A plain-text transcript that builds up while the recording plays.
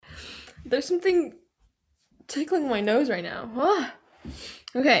There's something tickling my nose right now. Ah.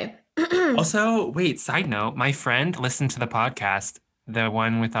 Okay. Also, wait, side note, my friend listened to the podcast, the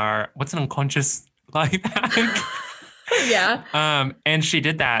one with our what's an unconscious life hack? Yeah. And she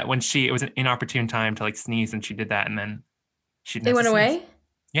did that when it was an inopportune time to like sneeze, and she did that, and then she didn't It have to went sneeze. away.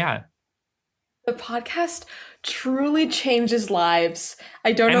 Yeah. The podcast truly changes lives.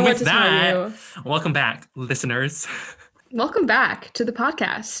 I don't know And what with to tell that, you. welcome back, listeners. Welcome back to the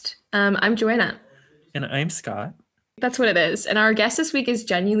podcast. I'm Joanna. And I'm Scott. That's what it is. And our guest this week is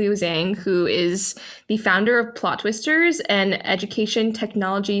Jenny Liu Zhang, who is the founder of Plot Twisters and Education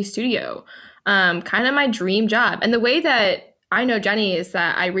Technology Studio. Kind of my dream job. And the way that I know Jenny is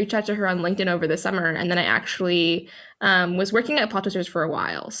that I reached out to her on LinkedIn over the summer, and then I actually was working at Plot Twisters for a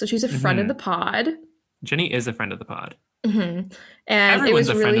while. So she's a friend of the pod. Jenny is a friend of the pod. And Everyone's it was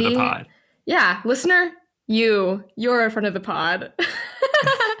a friend really, of the pod. Yeah, listener, you're a friend of the pod.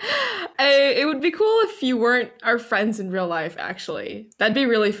 It would be cool if you weren't our friends in real life, actually. That'd be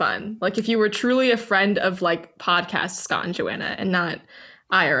really fun. Like if you were truly a friend of like podcast Scott and Joanna and not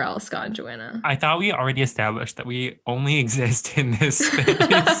IRL Scott and Joanna. I thought we already established that we only exist in this space.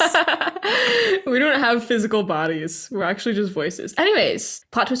 We don't have physical bodies. We're actually just voices. Anyways,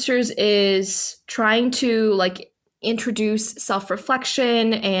 Plot Twisters is trying to like introduce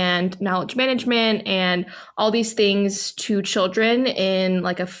self-reflection and knowledge management and all these things to children in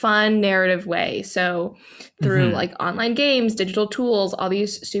like a fun narrative way. So through like online games, digital tools, all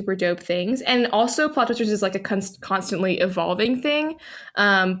these super dope things. And also Plot Twisters is like a constantly evolving thing.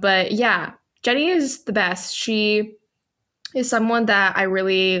 But yeah, Jenny is the best. She is someone that I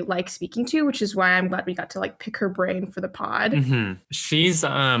really like speaking to, which is why I'm glad we got to like pick her brain for the pod. She's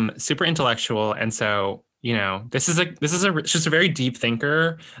super intellectual, and so she's a very deep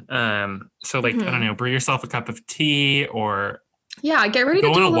thinker. So like I don't know, brew yourself a cup of tea or get ready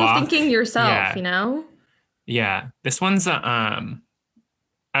to do a little thinking yourself. Yeah, this one's I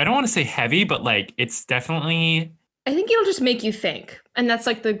don't want to say heavy, but like it's definitely. I think it'll just make you think, and that's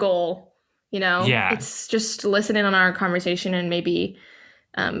like the goal. Yeah. It's just listen in on our conversation and maybe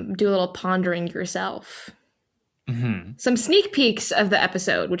do a little pondering yourself. Some sneak peeks of the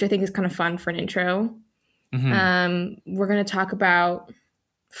episode, which I think is kind of fun for an intro. We're going to talk about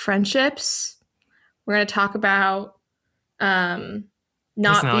friendships. We're going to talk about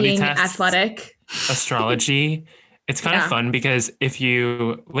not being tests, athletic. Astrology. It's kind of fun because if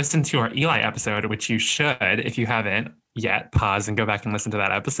you listen to our Eli episode, which you should, if you haven't yet, pause and go back and listen to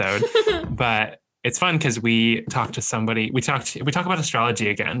that episode. But it's fun because we talk to somebody. We talk about astrology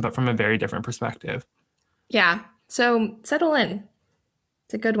again, but from a very different perspective. Yeah. So settle in.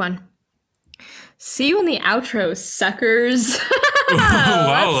 It's a good one. See you in the outro, suckers.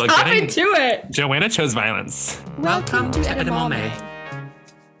 Whoa, let's hop into it. Joanna chose violence. Welcome to Edamame.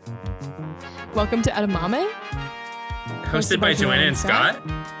 Welcome to Edamame. Hosted by Joanna and Scott.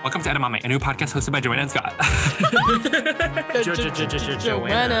 Welcome to Edamame, a new podcast hosted by Joanna and Scott.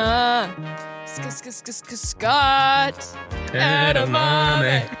 Joanna. Scott.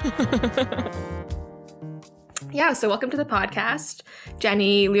 Edamame. Yeah, so welcome to the podcast.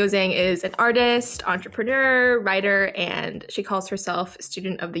 Jenny Liu Zhang is an artist, entrepreneur, writer, and she calls herself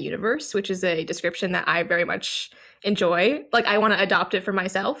student of the universe, which is a description that I very much enjoy. Like, I want to adopt it for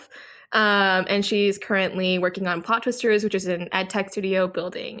myself. And she's currently working on Plot Twisters, which is an ed tech studio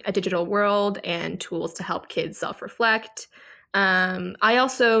building a digital world and tools to help kids self-reflect. I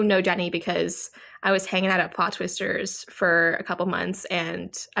also know Jenny because I was hanging out at Plot Twisters for a couple months,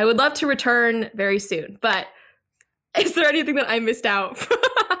 and I would love to return very soon. But is there anything that I missed out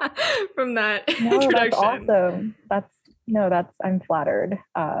from that introduction? That's awesome. I'm flattered.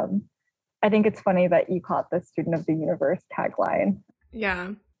 I think it's funny that you caught the Student of the Universe tagline.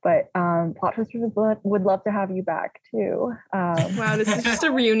 Yeah. But Plot Twisters would love to have you back too. Wow, this is just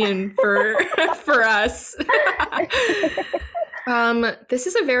a reunion for us. This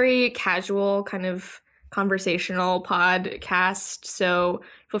is a very casual kind of conversational podcast, so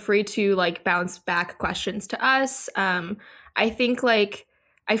feel free to like bounce back questions to us. I feel like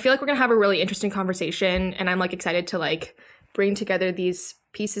we're gonna have a really interesting conversation, and I'm like excited to like bring together these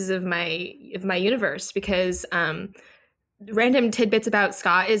pieces of my universe because random tidbits about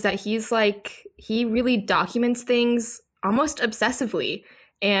Scott is that he really documents things almost obsessively,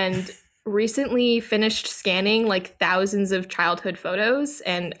 and recently finished scanning like thousands of childhood photos,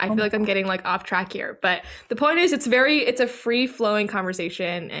 and I feel like I'm getting like off track here, but the point is it's a free flowing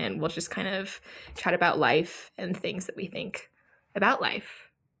conversation, and we'll just kind of chat about life and things that we think about life.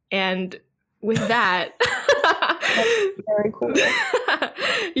 And with that, very cool.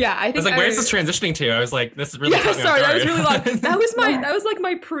 Yeah, I think I was like, where's this transitioning to? I was like, this is really sorry, that was really long. That was like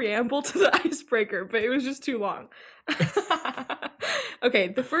my preamble to the icebreaker, but it was just too long. Okay,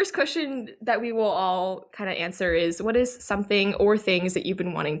 the first question that we will all kind of answer is, what is something or things that you've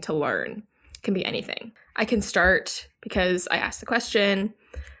been wanting to learn? It can be anything. I can start because I asked the question.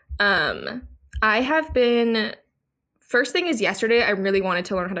 I have been, first thing is yesterday, I really wanted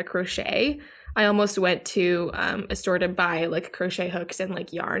to learn how to crochet. I almost went to a store to buy like crochet hooks and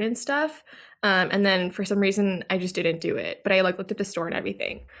like yarn and stuff. And then for some reason, I just didn't do it. But I like looked at the store and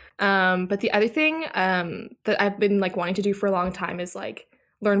everything. But the other thing that I've been like wanting to do for a long time is like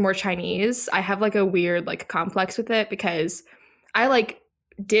learn more Chinese. I have like a weird like complex with it because I like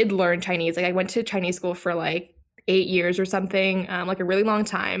did learn Chinese. Like I went to Chinese school for like 8 years or something, like a really long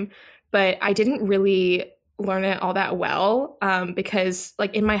time. But I didn't really learn it all that well because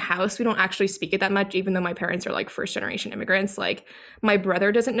like in my house we don't actually speak it that much, even though my parents are like first generation immigrants. Like my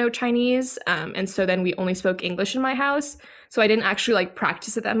brother doesn't know Chinese, and so then we only spoke English in my house, so I didn't actually like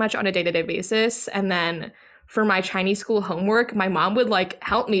practice it that much on a day-to-day basis. And then for my Chinese school homework, my mom would like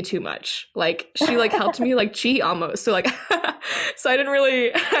help me too much. Like she like helped me like cheat almost, so like so I didn't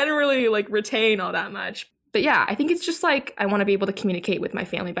really like retain all that much. But yeah, I think it's just like I want to be able to communicate with my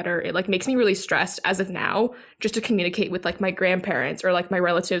family better. It like makes me really stressed as of now just to communicate with like my grandparents or like my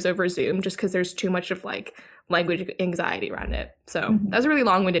relatives over Zoom, just because there's too much of like language anxiety around it. So that was a really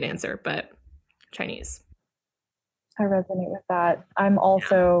long-winded answer, but Chinese. I resonate with that. I'm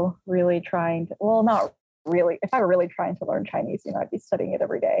also really trying to, well, not really. If I were really trying to learn Chinese, I'd be studying it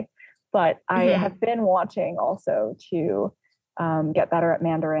every day. But I have been wanting also to get better at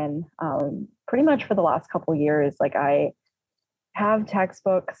Mandarin pretty much for the last couple years. Like I have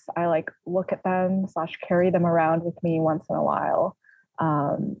textbooks, I like look at them / carry them around with me once in a while.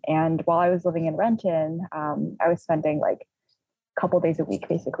 And while I was living in Renton, I was spending like a couple days a week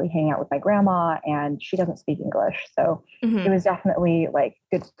basically hanging out with my grandma, and she doesn't speak English. So it was definitely like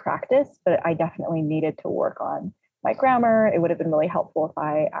good practice, but I definitely needed to work on my grammar. It would have been really helpful if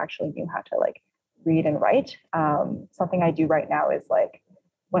I actually knew how to like read and write. Something I do right now is like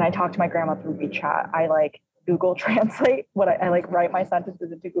when I talk to my grandma through WeChat, I like Google Translate what I like write my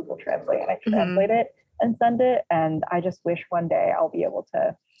sentences into Google Translate and I translate it and send it. And I just wish one day I'll be able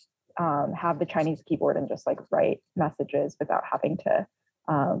to have the Chinese keyboard and just like write messages without having to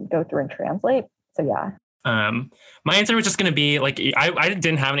go through and translate. So yeah. My answer was just going to be like, I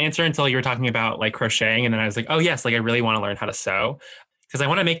didn't have an answer until you were talking about like crocheting. And then I was like, oh yes, like I really want to learn how to sew because I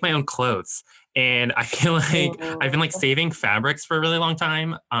want to make my own clothes. And I feel like I've been like saving fabrics for a really long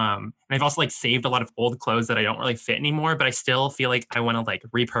time. And I've also like saved a lot of old clothes that I don't really fit anymore, but I still feel like I want to like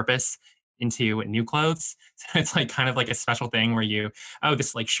repurpose into new clothes. So it's like kind of like a special thing where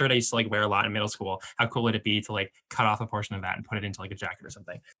this like shirt I used to like wear a lot in middle school. How cool would it be to like cut off a portion of that and put it into like a jacket or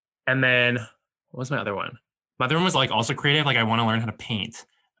something? And then what was my other one? My other one was like also creative. Like I want to learn how to paint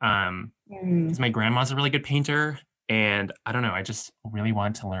because my grandma's a really good painter. And I don't know, I just really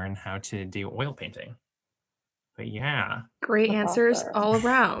want to learn how to do oil painting. But yeah. Great answers all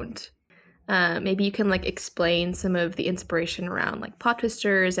around. Maybe you can like explain some of the inspiration around like plot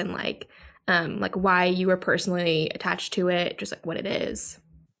twisters and like why you were personally attached to it, just like what it is.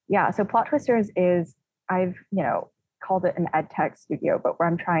 Yeah, so plot twisters is, I've called it an ed tech studio, but where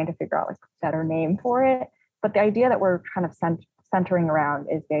I'm trying to figure out like a better name for it. But the idea that we're kind of centering around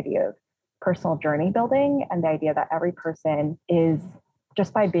is the idea of personal journey building and the idea that every person is,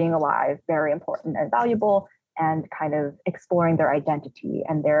 just by being alive, very important and valuable, and kind of exploring their identity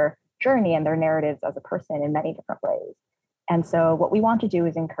and their journey and their narratives as a person in many different ways. And so what we want to do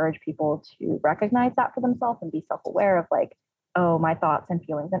is encourage people to recognize that for themselves and be self-aware of like, oh, my thoughts and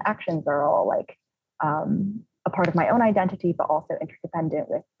feelings and actions are all like a part of my own identity, but also interdependent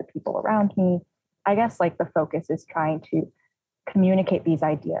with the people around me. I guess like the focus is trying to communicate these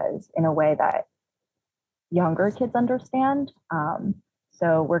ideas in a way that younger kids understand.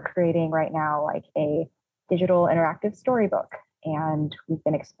 So we're creating right now like a digital interactive storybook, and we've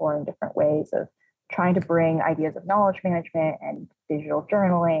been exploring different ways of trying to bring ideas of knowledge management and digital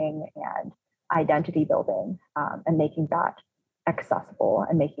journaling and identity building and making that accessible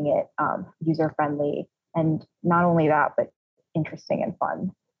and making it user-friendly. And not only that, but interesting and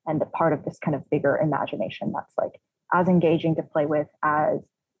fun and a part of this kind of bigger imagination that's like as engaging to play with as,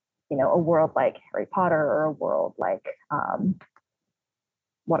 a world like Harry Potter or a world like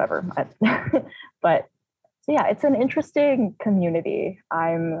whatever. But so yeah, it's an interesting community.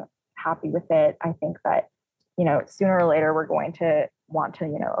 I'm happy with it. I think that, sooner or later we're going to want to,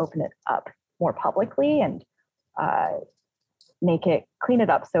 open it up more publicly and clean it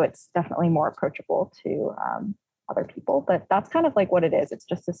up so it's definitely more approachable to other people. But that's kind of like what it is. It's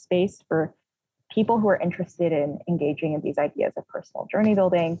just a space for people who are interested in engaging in these ideas of personal journey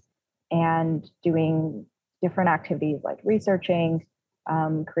building and doing different activities like researching,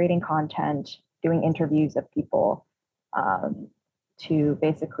 creating content, doing interviews of people, to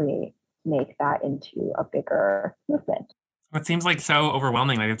basically make that into a bigger movement. It seems like so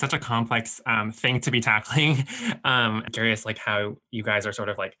overwhelming. Like it's such a complex thing to be tackling. I'm curious, like how you guys are sort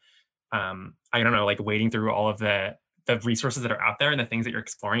of like, I don't know, like wading through all of the resources that are out there and the things that you're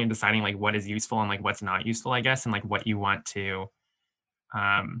exploring and deciding like what is useful and like what's not useful, I guess, and like what you want to.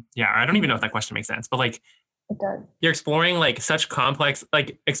 Yeah, I don't even know if that question makes sense, but like it does. You're exploring like such complex,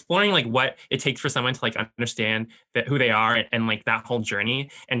 like exploring like what it takes for someone to like understand that who they are and like that whole journey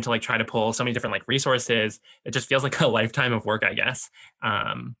and to like try to pull so many different like resources. It just feels like a lifetime of work, I guess.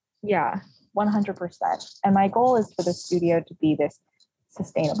 Yeah, 100%. And my goal is for the studio to be this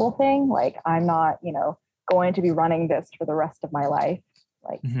sustainable thing. Like I'm not, going to be running this for the rest of my life.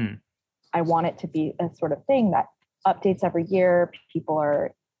 Like I want it to be a sort of thing that updates every year. People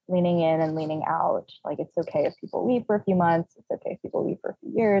are leaning in and leaning out. Like it's okay if people leave for a few months. It's okay if people leave for a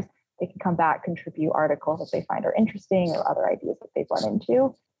few years. They can come back, contribute articles that they find are interesting or other ideas that they've run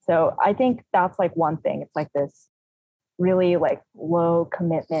into. So I think that's like one thing. It's like this really like low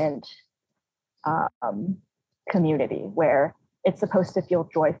commitment community where it's supposed to feel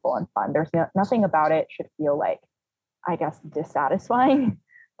joyful and fun. There's nothing about it should feel like, I guess, dissatisfying.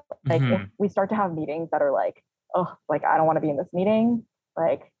 Like if we start to have meetings that are like, oh, like I don't want to be in this meeting,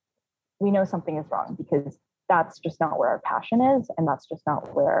 like we know something is wrong because that's just not where our passion is. And that's just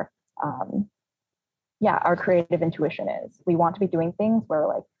not where, our creative intuition is. We want to be doing things where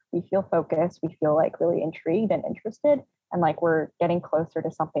like we feel focused, we feel like really intrigued and interested, and like we're getting closer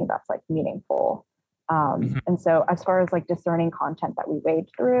to something that's like meaningful. And so as far as like discerning content that we wade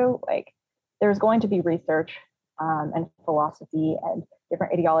through, like there's going to be research and philosophy and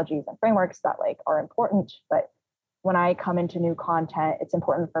different ideologies and frameworks that like are important. But when I come into new content, it's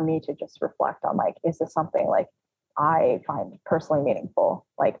important for me to just reflect on like, is this something like I find personally meaningful?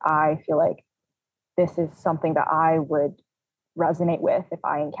 Like I feel like this is something that I would resonate with if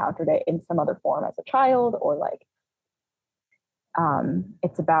I encountered it in some other form as a child, or like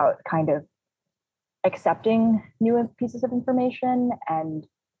it's about kind of accepting new pieces of information and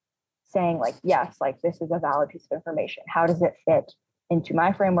saying like, yes, like this is a valid piece of information. How does it fit into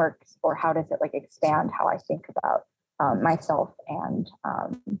my frameworks, or how does it like expand how I think about myself and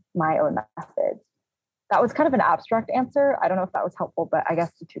my own methods? That was kind of an abstract answer. I don't know if that was helpful, but I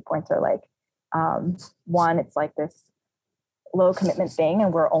guess the 2 points are like, one, it's like this low commitment thing,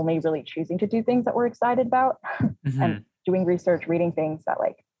 and we're only really choosing to do things that we're excited about and doing research, reading things that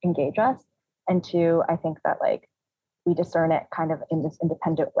like engage us. And two, I think that like we discern it kind of in this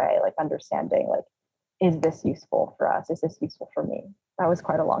independent way, like understanding like, is this useful for us? Is this useful for me? That was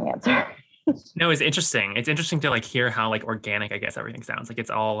quite a long answer. No, it's interesting. It's interesting to like hear how like organic, I guess, everything sounds like. It's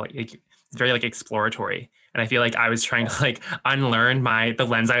all like it's very like exploratory. And I feel like I was trying to like unlearn the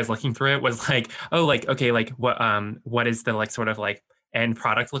lens I was looking through it was like, oh, like, okay, like what is the like sort of like end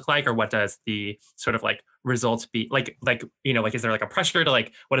product look like, or what does the sort of like results be like, like is there like a pressure to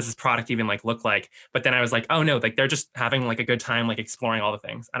like what does this product even like look like? But then I was like, oh no, like they're just having like a good time like exploring all the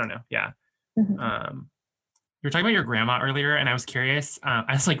things. I don't know. Yeah. You were talking about your grandma earlier, and I was curious.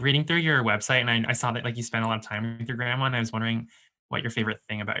 I was like reading through your website, and I saw that like you spent a lot of time with your grandma, and I was wondering what your favorite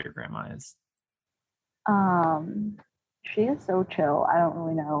thing about your grandma is. She is so chill. I don't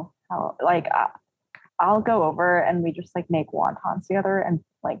really know how. Like, I'll go over and we just like make wontons together, and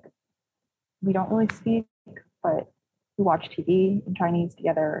like we don't really speak, but we watch TV in Chinese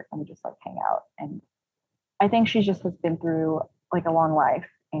together, and we just like hang out. And I think she just has been through like a long life,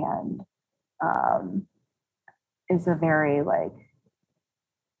 and is a very like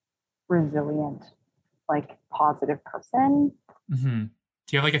resilient, like positive person. Do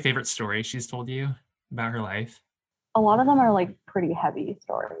you have like a favorite story she's told you about her life? A lot of them are like pretty heavy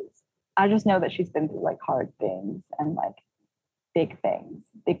stories. I just know that she's been through like hard things and like big things,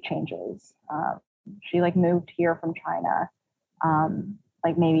 big changes. She like moved here from China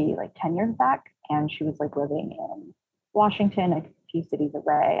like maybe like 10 years back, and she was like living in Washington, a few cities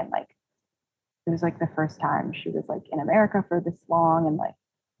away, and like it was like the first time she was like in America for this long, and like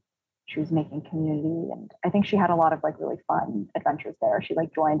she was making community. And I think she had a lot of like really fun adventures there. She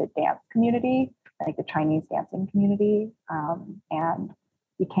like joined a dance community, like the Chinese dancing community, and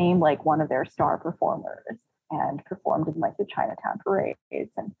became like one of their star performers and performed in like the Chinatown parades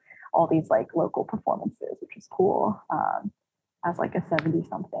and all these like local performances, which is cool, as like a 70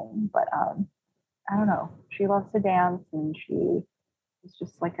 something. But I don't know, she loves to dance, and she is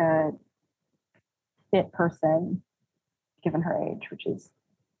just like a fit person given her age, which is,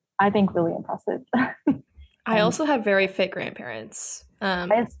 I think, really impressive. I also have very fit grandparents. I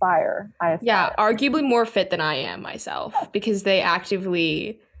aspire. Yeah, arguably more fit than I am myself, because they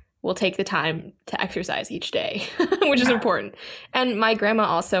actively will take the time to exercise each day, which is important. And my grandma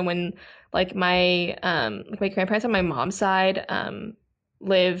also, when like my grandparents on my mom's side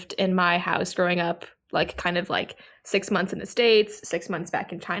lived in my house growing up, like kind of like 6 months in the States, 6 months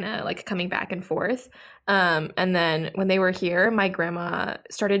back in China, like coming back and forth. And then when they were here, my grandma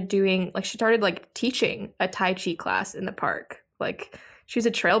started doing, like, she started like teaching a Tai Chi class in the park. Like, she was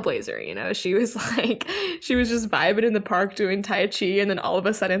a trailblazer, you know? She was like, she was just vibing in the park doing Tai Chi, and then all of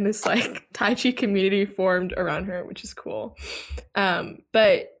a sudden this like Tai Chi community formed around her, which is cool.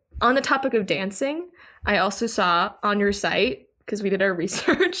 But on the topic of dancing, I also saw on your site, because we did our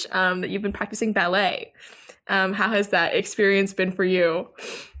research, that you've been practicing ballet. How has that experience been for you?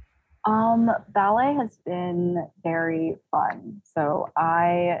 Ballet has been very fun. So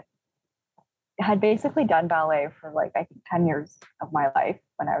I had basically done ballet for like, I think 10 years of my life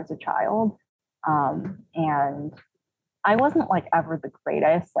when I was a child. And I wasn't like ever the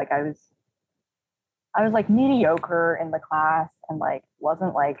greatest. Like I was like mediocre in the class, and like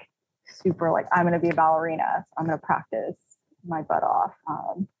wasn't like super like, I'm going to be a ballerina, so I'm going to practice my butt off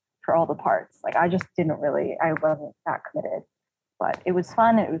for all the parts. Like I just didn't really, I wasn't that committed, but it was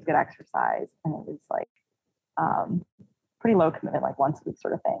fun and it was good exercise, and it was like pretty low commitment, like once a week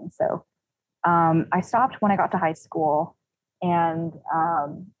sort of thing. So I stopped when I got to high school, and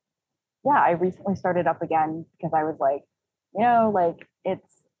yeah, I recently started up again because I was like, you know, like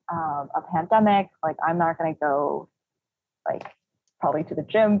it's a pandemic, like I'm not going to go like probably to the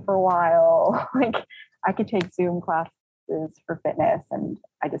gym for a while. Like I could take Zoom classes for fitness, and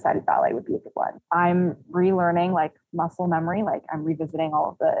I decided ballet would be a good one. I'm relearning like muscle memory, like I'm revisiting all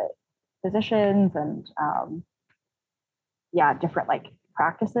of the positions and yeah, different like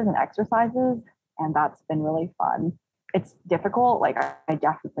practices and exercises, and that's been really fun. It's difficult, like I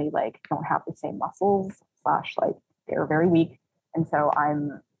definitely like don't have the same muscles slash like they're very weak, and so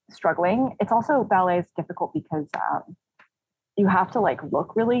I'm struggling. It's also, ballet is difficult because you have to like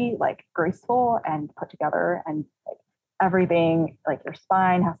look really like graceful and put together, and like everything, like your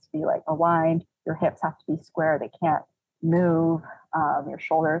spine has to be like aligned, your hips have to be square, they can't move, your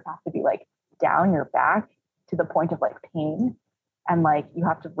shoulders have to be like down your back to the point of like pain, and like you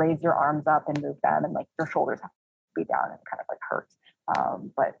have to raise your arms up and move them, and like your shoulders have to be down, and it kind of like hurts.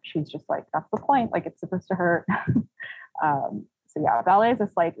 But she's just like, that's the point, like it's supposed to hurt. So yeah, ballet is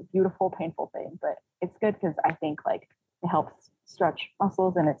this like beautiful, painful thing, but it's good because I think like it helps stretch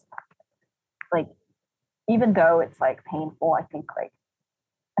muscles, and it's like, even though it's like painful, I think like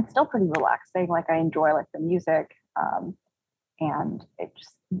it's still pretty relaxing. Like I enjoy like the music, and it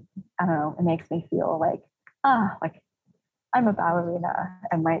just, I don't know, it makes me feel like like I'm a ballerina,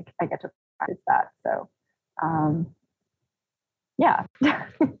 and like I get to practice that. So yeah,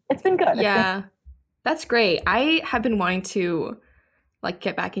 it's been good. Yeah, that's great. I have been wanting to like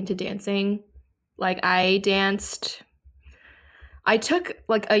get back into dancing. Like I took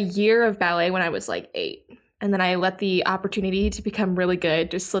like a year of ballet when I was like 8. And then I let the opportunity to become really good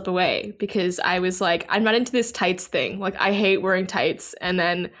just slip away, because I was like, I'm not into this tights thing. Like I hate wearing tights. And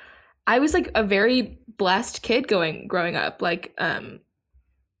then I was like a very blessed kid growing up. Like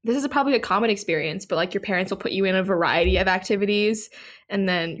this is probably a common experience, but like your parents will put you in a variety of activities, and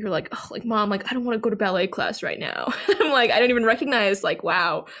then you're like, oh, like mom, like I don't want to go to ballet class right now. I'm like, I don't even recognize, like,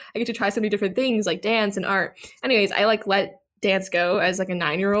 wow, I get to try so many different things like dance and art. Anyways, I like let dance go as like a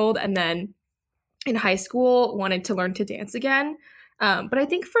 9-year-old, and then in high school wanted to learn to dance again. But I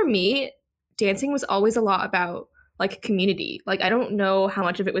think for me, dancing was always a lot about like community. Like I don't know how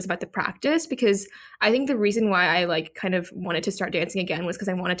much of it was about the practice, because I think the reason why I like kind of wanted to start dancing again was because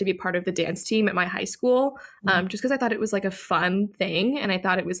I wanted to be part of the dance team at my high school, just because I thought it was like a fun thing, and I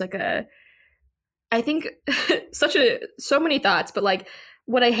thought it was like I think so many thoughts, but like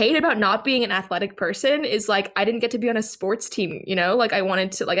what I hate about not being an athletic person is like I didn't get to be on a sports team, you know? Like I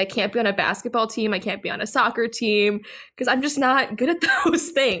wanted to, like I can't be on a basketball team, I can't be on a soccer team, because I'm just not good at those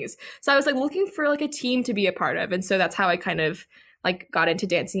things. So I was like looking for like a team to be a part of, and so that's how I kind of like got into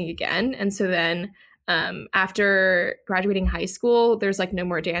dancing again. And so then after graduating high school, there's like no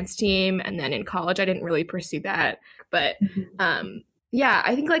more dance team, and then in college I didn't really pursue that. But yeah,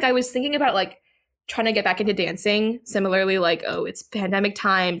 I think like I was thinking about like trying to get back into dancing similarly, like, oh, it's pandemic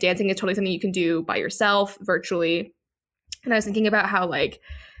time, dancing is totally something you can do by yourself virtually. And I was thinking about how like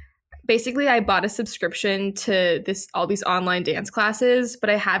basically I bought a subscription to all these online dance classes, but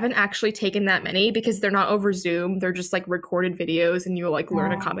I haven't actually taken that many because they're not over Zoom. They're just like recorded videos and you like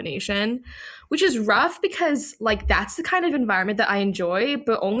learn a combination, which is rough because like that's the kind of environment that I enjoy,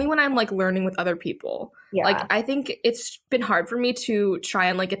 but only when I'm like learning with other people. Yeah. Like I think it's been hard for me to try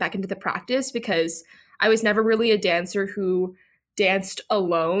and like get back into the practice because I was never really a dancer who danced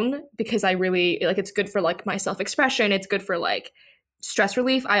alone because I really like it's good for like my self-expression. It's good for like stress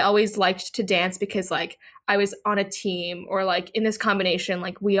relief. I always liked to dance because like I was on a team or like in this combination,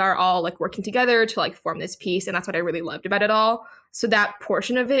 like we are all like working together to like form this piece. And that's what I really loved about it all. So that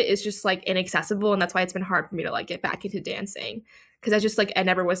portion of it is just like inaccessible. And that's why it's been hard for me to like get back into dancing. Cause I just like, I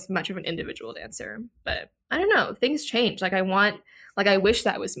never was much of an individual dancer, but I don't know, things change. Like I wish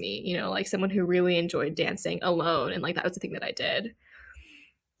that was me, you know, like someone who really enjoyed dancing alone. And like, that was the thing that I did.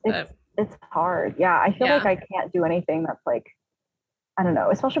 It's hard. Yeah. I feel like I can't do anything that's like, I don't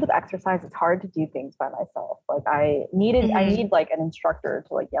know, especially with exercise, it's hard to do things by myself. Like I need like an instructor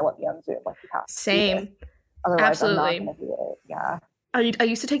to like yell at me on Zoom. Like you have to. Same. Otherwise, absolutely. I'm not gonna do it. Yeah. I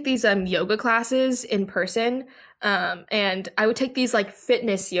used to take these yoga classes in person, and I would take these like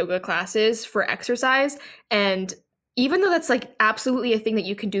fitness yoga classes for exercise. And even though that's like absolutely a thing that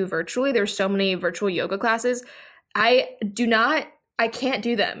you can do virtually, there's so many virtual yoga classes. I can't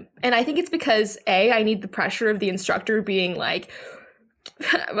do them. And I think it's because I need the pressure of the instructor being like,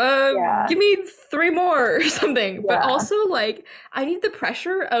 give me 3 more or something. Yeah. But also like I need the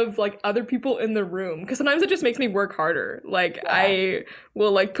pressure of like other people in the room because sometimes it just makes me work harder. Like I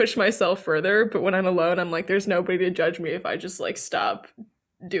will like push myself further, but when I'm alone I'm like there's nobody to judge me if I just like stop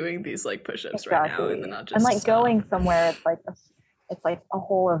doing these like push-ups right now and then I'll just like going somewhere it's like a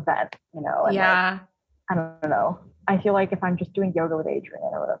whole event, you know. And like, I don't know, I feel like if I'm just doing yoga with Adrian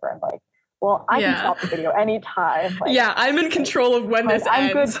or whatever, I'm like, well, I can stop the video anytime. Like, I'm in control of when this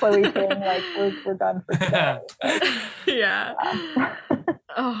I'm ends. good, Chloe thing. Like we're done for today.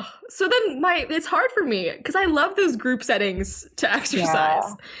 So then it's hard for me because I love those group settings to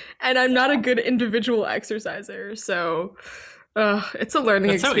exercise, and I'm not a good individual exerciser. So it's a learning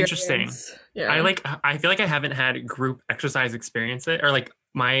experience. So interesting. I feel like I haven't had group exercise experience or like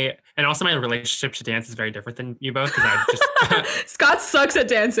my relationship to dance is very different than you both because I just Scott sucks at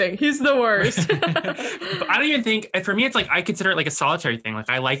dancing. He's the worst. But I don't even think for me it's like I consider it like a solitary thing. Like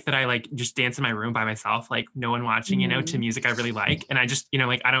I like that I like just dance in my room by myself, like no one watching, you know, to music I really like, and I just, you know,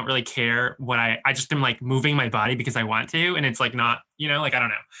 like I don't really care what I just am like moving my body because I want to, and it's like not, you know, like I don't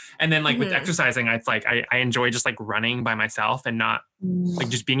know. And then like with exercising, it's like I enjoy just like running by myself and not like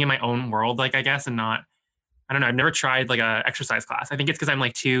just being in my own world, like I guess, and not, I don't know. I've never tried like a exercise class. I think it's because I'm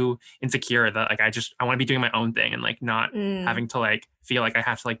like too insecure that like I want to be doing my own thing and like not having to like feel like I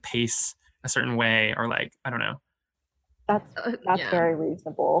have to like pace a certain way or like I don't know. That's very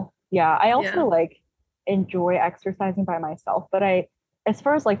reasonable. Yeah, I also like enjoy exercising by myself, but as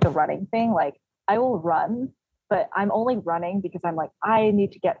far as like the running thing, like I will run, but I'm only running because I'm like I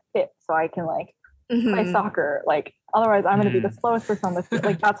need to get fit so I can like play soccer. Like otherwise I'm going to be the slowest person on the field.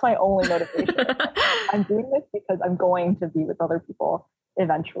 Like that's my only motivation. I'm doing this because I'm going to be with other people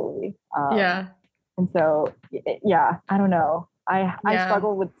eventually. And so I don't know. I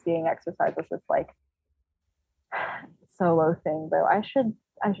struggle with seeing exercise as this like solo thing, though. I should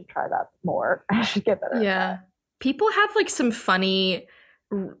try that more. I should get better at that. People have like some funny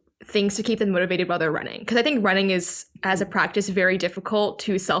things to keep them motivated while they're running, because I think running is as a practice very difficult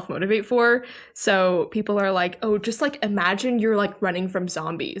to self-motivate for. So people are like, oh, just like imagine you're like running from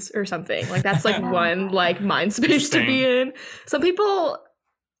zombies or something. Like that's like one like mind space to be in. Some people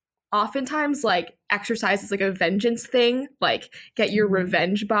oftentimes like exercise is like a vengeance thing, like get your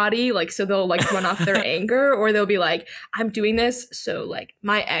revenge body, like so they'll like run off their anger, or they'll be like, I'm doing this so like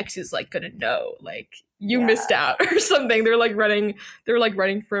my ex is like gonna know like you missed out or something. They're like running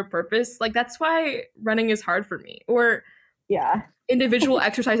for a purpose. Like that's why running is hard for me, or individual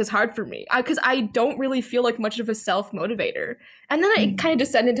exercise is hard for me because I don't really feel like much of a self-motivator. And then I kind of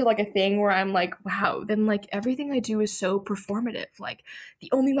descend into like a thing where I'm like, wow, then like everything I do is so performative. Like the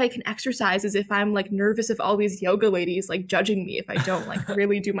only way I can exercise is if I'm like nervous of all these yoga ladies like judging me if I don't like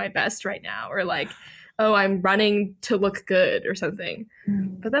really do my best right now, or like, oh, I'm running to look good or something.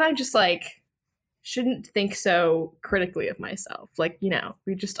 But then I'm just like, shouldn't think so critically of myself. Like, you know,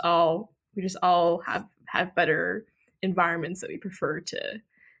 we just all have better environments that we prefer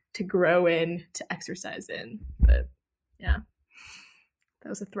to grow in, to exercise in. But yeah, that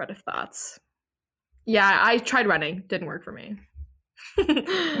was a thread of thoughts. I tried running, didn't work for me.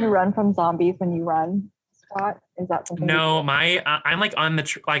 You run from zombies when you run. squat? Is that something? No, I'm like on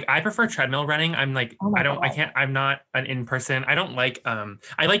the like I prefer treadmill running. I'm like I can't. I'm not an in person. I don't like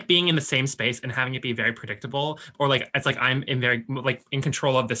I like being in the same space and having it be very predictable, or like it's like I'm in very like in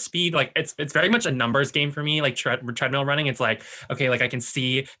control of the speed. Like it's very much a numbers game for me. Like treadmill running, it's like okay, like I can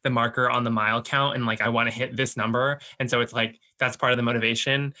see the marker on the mile count and like I want to hit this number, and so it's like that's part of the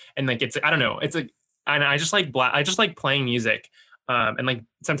motivation. And like it's I don't know, it's like and I just like playing music. And like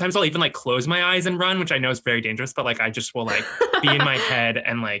sometimes I'll even like close my eyes and run, which I know is very dangerous, but like I just will like be in my head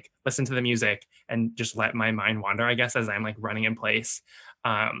and like listen to the music and just let my mind wander, I guess, as I'm like running in place.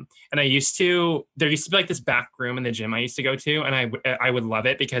 And there used to be like this back room in the gym I used to go to, and I would love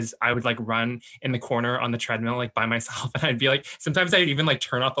it because I would like run in the corner on the treadmill like by myself, and I'd be like sometimes I'd even like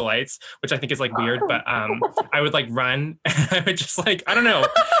turn off the lights, which I think is like weird, but I would like run and I would just like I don't know.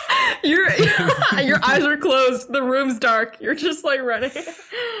 Your eyes are closed, the room's dark, you're just like running.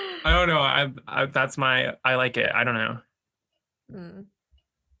 I don't know. I like it. I don't know.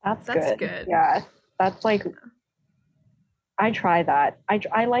 That's good. Yeah, that's like I try that.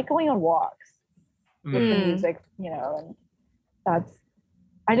 I like going on walks with the music, you know, and that's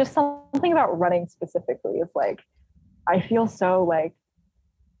I just something about running specifically is like I feel so like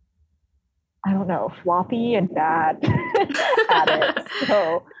I don't know, floppy and bad at it.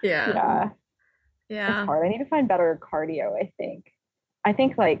 So yeah. It's hard. I need to find better cardio, I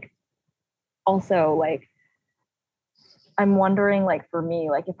think like also like I'm wondering like for me,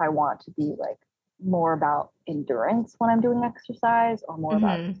 like if I want to be like more about endurance when I'm doing exercise or more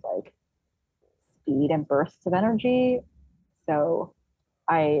about just like speed and bursts of energy. So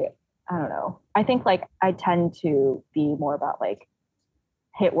I don't know. I think like I tend to be more about like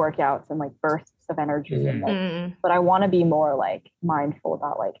HIIT workouts and like bursts of energy and like but I want to be more like mindful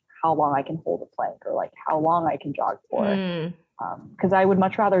about like how long I can hold a plank or like how long I can jog for. Because I would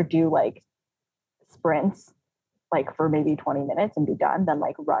much rather do like sprints like for maybe 20 minutes and be done than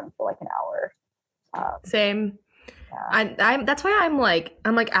like run for like an hour. Same. Yeah. I'm that's why I'm like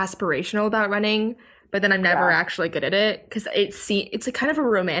aspirational about running, but then I'm never actually good at it because it's a kind of a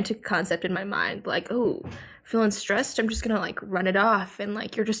romantic concept in my mind. Like, oh, feeling stressed, I'm just gonna like run it off, and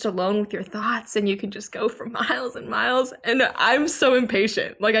like you're just alone with your thoughts, and you can just go for miles and miles. And I'm so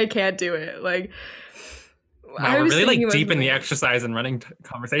impatient, like I can't do it. Like, wow, we're really like deep in the exercise and running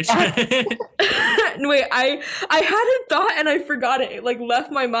conversation. Wait, I had a thought and I forgot it. It like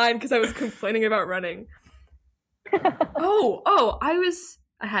left my mind because I was complaining about running. I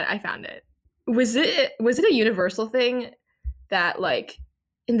found it. Was it a universal thing that like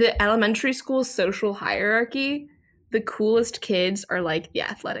in the elementary school social hierarchy, the coolest kids are like the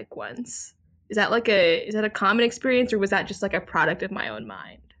athletic ones? Is that a common experience, or was that just like a product of my own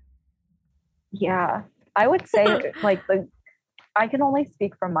mind? Yeah, I would say like I can only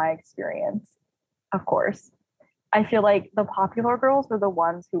speak from my experience, of course. I feel like the popular girls were the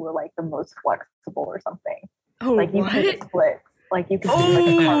ones who were like the most flexible or something. Oh, like you could do splits. Like you could do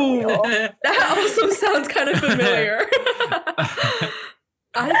like a cartwheel. That also sounds kind of familiar.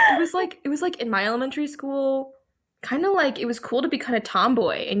 It was like in my elementary school, kind of like it was cool to be kind of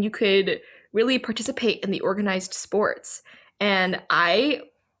tomboy and you could really participate in the organized sports. And I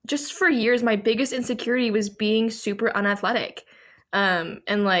just for years, my biggest insecurity was being super unathletic. And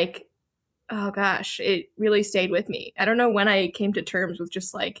like, oh gosh, it really stayed with me. I don't know when I came to terms with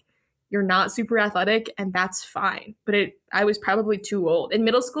just like, you're not super athletic and that's fine. But I was probably too old. In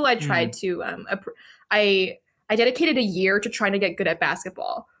middle school, I tried to, I dedicated a year to trying to get good at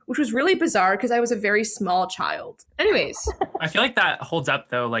basketball, which was really bizarre because I was a very small child. Anyways. I feel like that holds up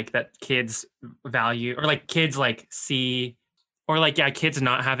though, like that kids value or like kids like see or like, yeah, kids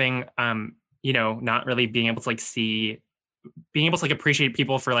not having, not really being able to like being able to like appreciate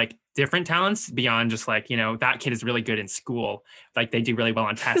people for like different talents beyond just like, that kid is really good in school. Like they do really well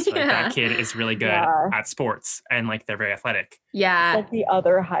on tests. Like that kid is really good at sports and like they're very athletic. Yeah. Like the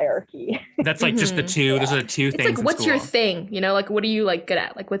other hierarchy. That's like just the two, those are the two things. It's like, what's your thing? Like, what are you like good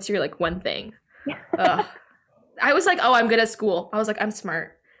at? Like, what's your like one thing? I was like, oh, I'm good at school. I was like, I'm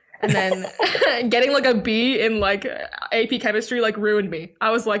smart. And then getting like a B in like AP chemistry like ruined me. I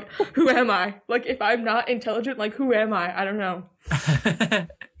was like, who am I? Like if I'm not intelligent, like who am I? I don't know.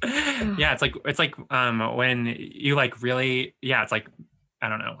 Yeah, it's like when you like really it's like I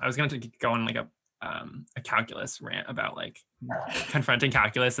don't know. I was going to go on like a calculus rant about like confronting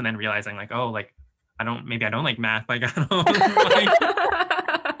calculus and then realizing like, oh, like I don't like math. Like I don't like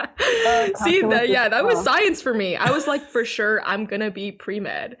See that was science for me. I was like, for sure I'm gonna be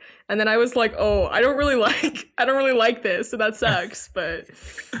pre-med, and then I was like, oh, I don't really like this, so that sucks. But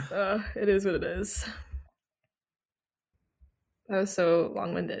it is what it is. That was so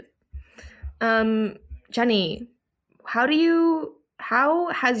long-winded. Jenny, how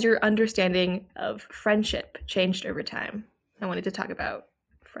has your understanding of friendship changed over time? I wanted to talk about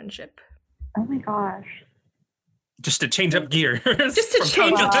friendship. Oh my gosh. Just to change up gear. Just to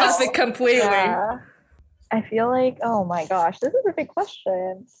change the topic completely. Yeah. I feel like, oh my gosh, this is a big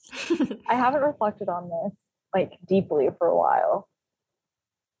question. I haven't reflected on this like deeply for a while.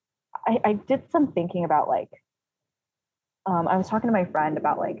 I did some thinking about like, I was talking to my friend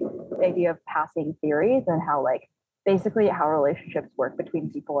about like the idea of passing theories and how like basically how relationships work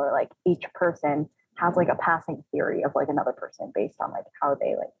between people, or like each person has like a passing theory of like another person based on like how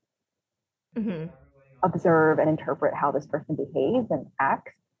they like observe and interpret how this person behaves and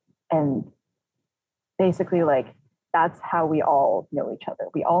acts. And basically like that's how we all know each other.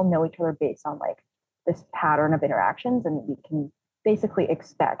 We all know each other based on like this pattern of interactions, and we can basically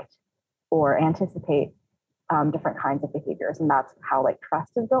expect or anticipate different kinds of behaviors, and that's how like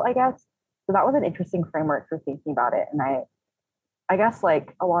trust is built, I guess. So that was an interesting framework for thinking about it. And I guess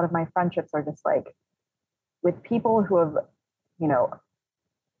like a lot of my friendships are just like with people who have, you know,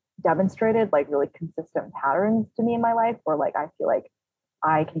 demonstrated like really consistent patterns to me in my life, where like I feel like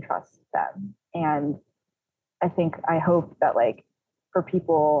I can trust them. And I hope that like for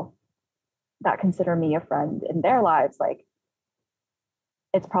people that consider me a friend in their lives, like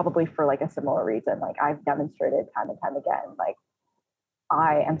it's probably for like a similar reason. Like I've demonstrated time and time again, like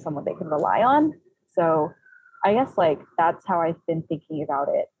I am someone they can rely on. So I guess like that's how I've been thinking about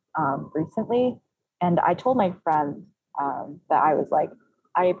it recently. And I told my friend that I was like,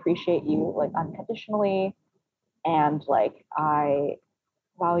 I appreciate you like unconditionally, and like I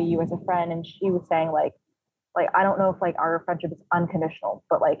value you as a friend. And she was saying like I don't know if like our friendship is unconditional,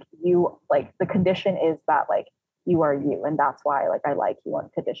 but like you like the condition is that like you are you, and that's why like I like you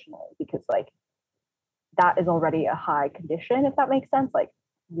unconditionally, because like that is already a high condition, if that makes sense. Like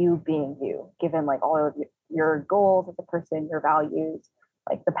you being you, given like all of your goals as a person, your values,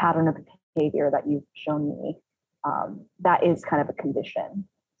 like the pattern of behavior that you've shown me, that is kind of a condition.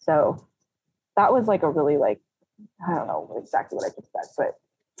 So that was like a really like, I don't know exactly what I just said, but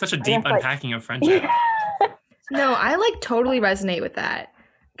such a deep unpacking of friendship. No, I like totally resonate with that,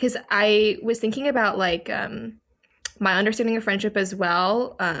 because I was thinking about like my understanding of friendship as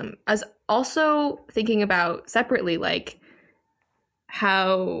well, as also thinking about separately like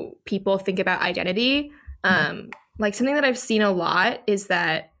how people think about identity. Like something that I've seen a lot is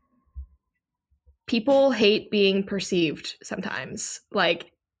that people hate being perceived sometimes.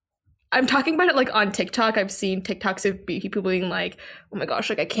 Like I'm talking about it like on TikTok. I've seen TikToks of people being like, oh my gosh,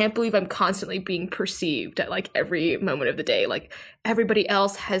 like I can't believe I'm constantly being perceived at like every moment of the day. Like everybody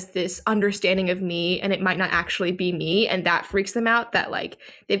else has this understanding of me and it might not actually be me. And that freaks them out, that like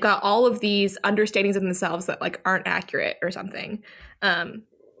they've got all of these understandings of themselves that like aren't accurate or something. And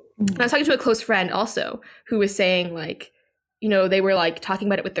I was talking to a close friend also who was saying like, you know, they were like talking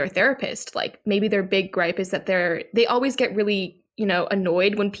about it with their therapist. Like maybe their big gripe is that they always get really, you know,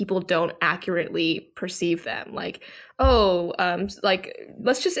 annoyed when people don't accurately perceive them. Like, oh, like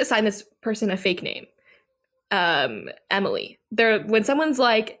let's just assign this person a fake name. Emily. When someone's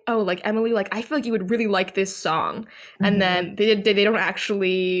like, oh, like Emily, like I feel like you would really like this song, and then they don't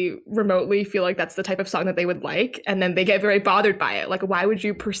actually remotely feel like that's the type of song that they would like, and then they get very bothered by it. Like, why would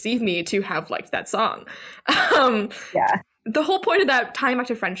you perceive me to have liked that song? Yeah. The whole point of that time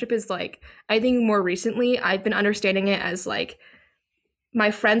active friendship is like, I think more recently I've been understanding it as like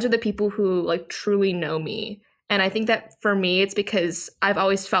my friends are the people who like truly know me. And I think that for me, it's because I've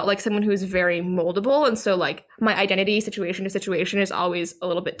always felt like someone who's very moldable. And so like my identity situation to situation is always a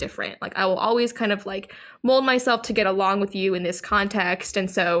little bit different. Like I will always kind of like mold myself to get along with you in this context. And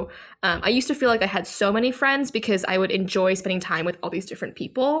so I used to feel like I had so many friends because I would enjoy spending time with all these different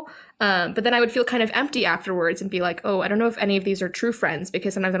people. But then I would feel kind of empty afterwards and be like, oh, I don't know if any of these are true friends,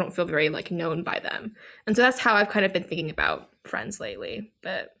 because sometimes I don't feel very like known by them. And so that's how I've kind of been thinking about friends lately.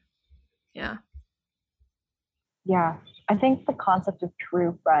 But yeah. Yeah, I think the concept of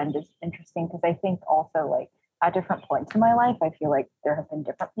true friend is interesting, because I think also like at different points in my life, I feel like there have been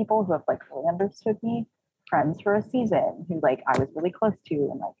different people who have like really understood me, friends for a season who like I was really close to,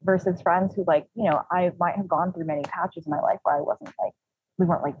 and like versus friends who like, you know, I might have gone through many patches in my life where I wasn't like, we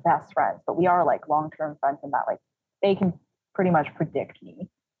weren't like best friends, but we are like long-term friends in that like they can pretty much predict me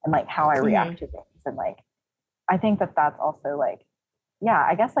and like how I react to things. And like, I think that that's also like, yeah,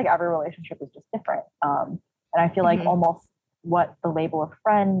 I guess like every relationship is just different. And I feel like almost what the label of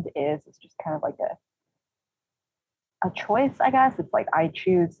friend is just kind of like a choice, I guess. It's like I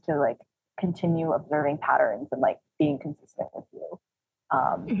choose to like continue observing patterns and like being consistent with you.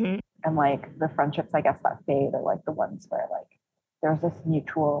 And like the friendships, I guess, that fade are like the ones where like there's this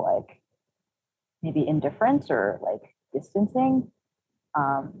mutual like maybe indifference or like distancing.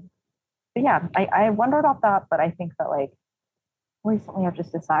 But yeah, I wonder about that, but I think that like recently I've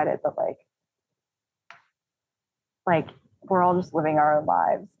just decided that like we're all just living our own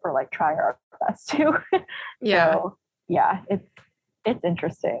lives or like trying our best to. Yeah. So yeah, it's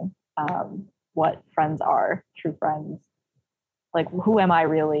interesting what friends are, true friends. Like who am I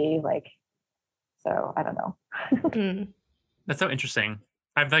really? Like, so I don't know. Mm. That's so interesting.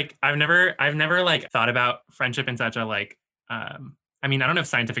 I've never like thought about friendship in such a like I mean, I don't know if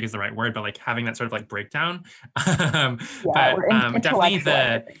scientific is the right word, but like having that sort of like breakdown. Yeah, But we're definitely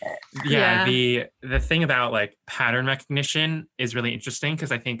Yeah. the thing about like pattern recognition is really interesting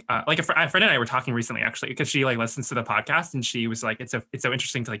because I think like a friend and I were talking recently actually because she like listens to the podcast and she was like it's so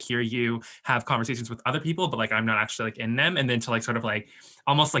interesting to like hear you have conversations with other people, but like I'm not actually like in them, and then to like sort of like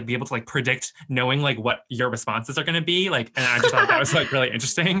almost like be able to like predict knowing like what your responses are going to be like, and I just thought that was like really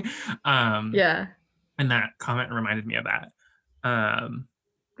interesting. Yeah. And that comment reminded me of that.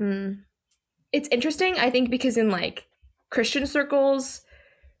 It's interesting, I think, because in like Christian circles,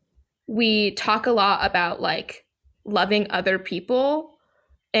 we talk a lot about like loving other people.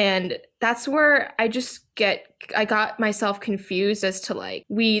 And that's where I got myself confused as to like,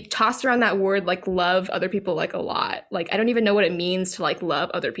 we tossed around that word like love other people like a lot. Like, I don't even know what it means to like love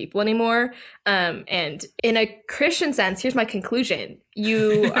other people anymore. And in a Christian sense, here's my conclusion: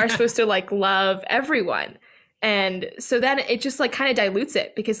 you are supposed to like love everyone. And so then it just like kind of dilutes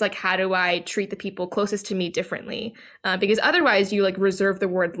it because like, how do I treat the people closest to me differently? Because otherwise you like reserve the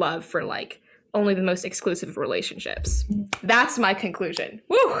word love for like only the most exclusive relationships. That's my conclusion.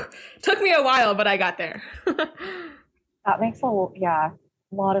 Woo! Took me a while, but I got there. That makes a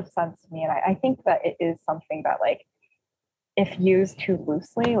lot of sense to me. And I think that it is something that like if used too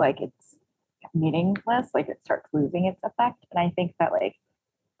loosely, like it's meaningless, like it starts losing its effect. And I think that like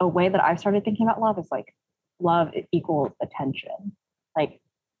a way that I've started thinking about love is like love equals attention. Like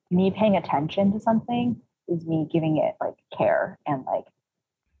me paying attention to something is me giving it like care and like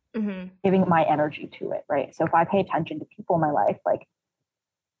giving my energy to it, right? So if I pay attention to people in my life, like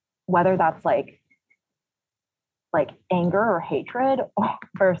whether that's like anger or hatred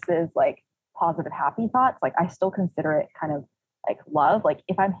versus like positive happy thoughts, like I still consider it kind of like love. Like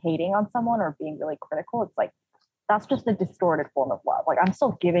if I'm hating on someone or being really critical, it's like that's just a distorted form of love. Like I'm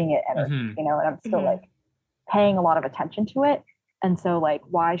still giving it energy, you know, and I'm still like paying a lot of attention to it. And so like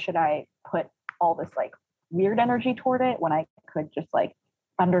why should I put all this like weird energy toward it when I could just like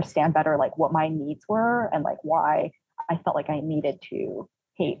understand better like what my needs were and like why I felt like I needed to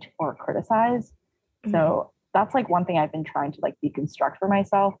hate or criticize. So that's like one thing I've been trying to like deconstruct for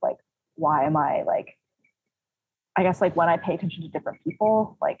myself. Like, why am I like, I guess like when I pay attention to different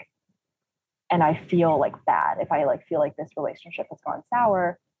people, like, and I feel like bad, if I like feel like this relationship has gone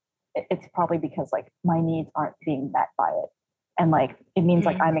sour, it's probably because like my needs aren't being met by it. And like, it means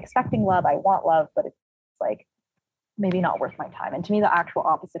like I'm expecting love, I want love, but it's like maybe not worth my time. And to me, the actual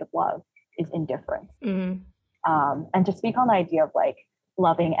opposite of love is indifference. And to speak on the idea of like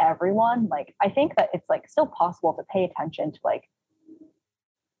loving everyone, like I think that it's like still possible to pay attention to like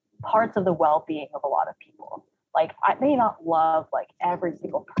parts of the well-being of a lot of people. Like I may not love like every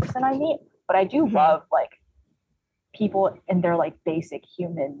single person I meet, but I do love like people in their like basic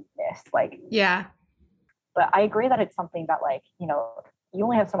humanness. Like but I agree that it's something that like, you know, you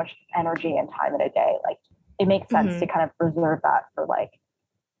only have so much energy and time in a day. Like it makes sense to kind of reserve that for like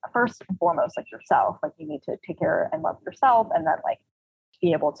first and foremost like yourself. Like you need to take care and love yourself, and then like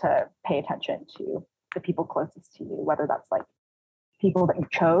be able to pay attention to the people closest to you, whether that's like people that you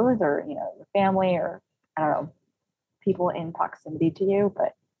chose or, you know, your family or I don't know, people in proximity to you.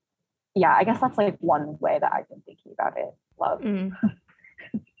 But yeah, I guess that's like one way that I've been thinking about it. Love.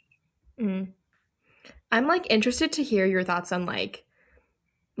 I'm like interested to hear your thoughts on like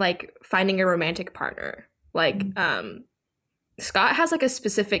finding a romantic partner. Like Scott has like a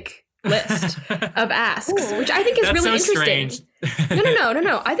specific list of asks, which I think is really interesting.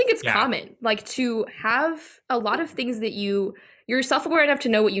 No. I think it's common, like to have a lot of things that you're self-aware enough to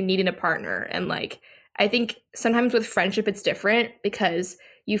know what you need in a partner. And like, I think sometimes with friendship, it's different because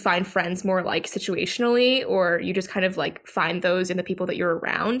you find friends more like situationally, or you just kind of like find those in the people that you're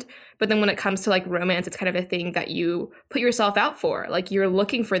around. But then when it comes to like romance, it's kind of a thing that you put yourself out for, like you're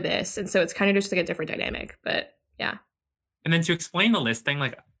looking for this. And so it's kind of just like a different dynamic, but yeah. And then to explain the list thing,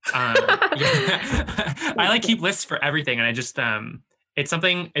 like, I like keep lists for everything. And I just, it's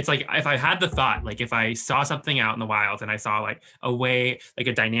something, it's like, if I had the thought, like if I saw something out in the wild and I saw like a way, like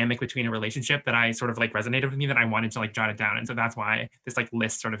a dynamic between a relationship that I sort of like resonated with me, that I wanted to like jot it down. And so that's why this like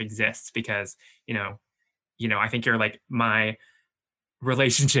list sort of exists, because, you know, I think you're like my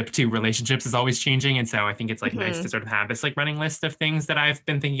relationship to relationships is always changing. And so I think it's like nice Mhm. to sort of have this like running list of things that I've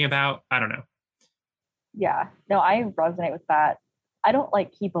been thinking about. I don't know. Yeah. No, I resonate with that. I don't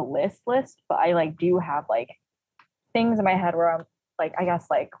like keep a list, but I like do have like things in my head where I'm like, I guess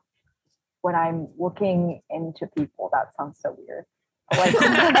like when I'm looking into people, that sounds so weird. But like,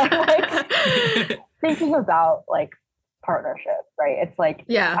 when I'm like thinking about like partnership, right? It's like,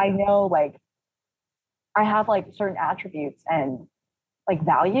 Yeah. I know like I have like certain attributes and like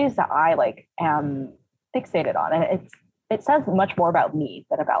values that I like am fixated on. And it says much more about me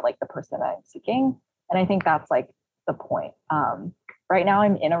than about like the person I'm seeking. And I think that's like the point. Right now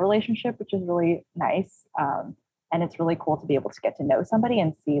I'm in a relationship, which is really nice. And it's really cool to be able to get to know somebody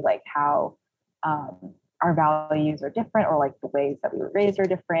and see like how our values are different or like the ways that we were raised are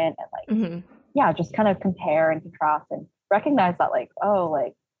different and like yeah, just kind of compare and contrast and recognize that like, oh,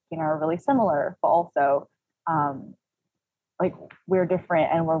 like, you know, are really similar, but also like we're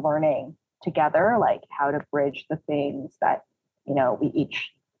different and we're learning together like how to bridge the things that, you know, we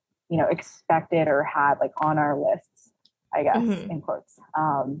each, you know, expected or had like on our lists, I guess, in quotes,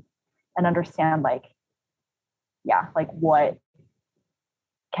 and understand like, yeah, like what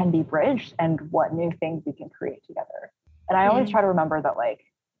can be bridged and what new things we can create together. And I always try to remember that like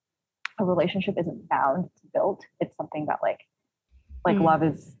a relationship isn't bound, it's built. It's something that like love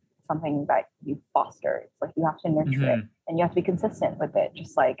is something that you foster. It's like you have to nurture it and you have to be consistent with it,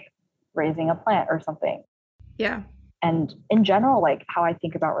 just like raising a plant or something. Yeah. And in general, like how I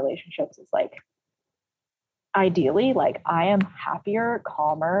think about relationships is like ideally, like I am happier,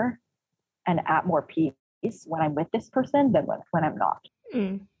 calmer, and at more peace when I'm with this person than when I'm not.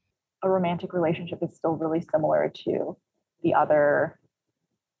 A romantic relationship is still really similar to the other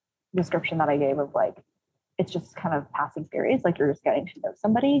description that I gave of like, it's just kind of passing periods, like you're just getting to know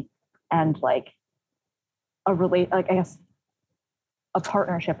somebody, and like like I guess a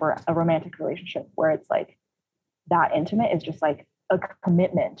partnership or a romantic relationship where it's like that intimate is just like a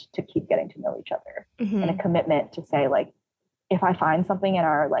commitment to keep getting to know each other and a commitment to say like, if I find something in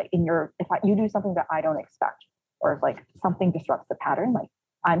our like in your you do something that I don't expect or if like something disrupts the pattern, like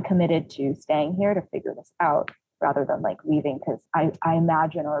I'm committed to staying here to figure this out rather than like leaving because I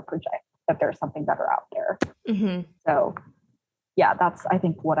imagine or project that there's something better out there. So yeah, that's I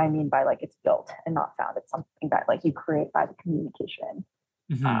think what I mean by like it's built and not found. It's something that like you create by the communication.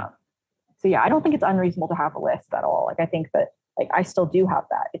 So yeah, I don't think it's unreasonable to have a list at all. Like I think that like I still do have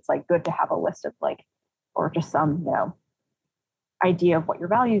that. It's like good to have a list of like or just some, you know, idea of what your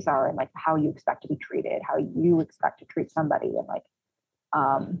values are and like how you expect to be treated, how you expect to treat somebody, and like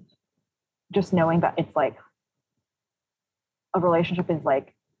just knowing that it's like a relationship is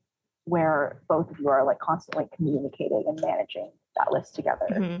like where both of you are like constantly communicating and managing that list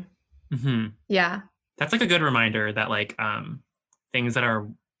together. Yeah, that's like a good reminder that like things that are,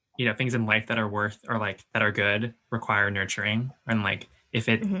 you know, things in life that are worth or like that are good require nurturing, and like if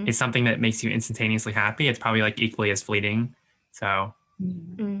it is something that makes you instantaneously happy, it's probably like equally as fleeting. So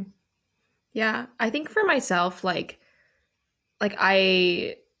yeah, I think for myself like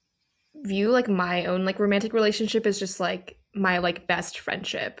I view like my own like romantic relationship as just like my like best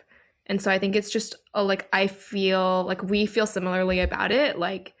friendship. And so I think it's just like I feel like we feel similarly about it.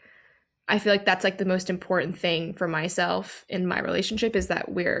 Like I feel like that's like the most important thing for myself in my relationship is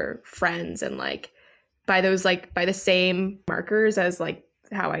that we're friends, and like by those like by the same markers as like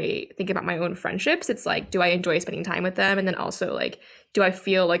how I think about my own friendships, it's like, do I enjoy spending time with them? And then also like, do I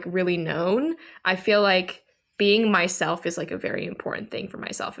feel like really known? I feel like being myself is like a very important thing for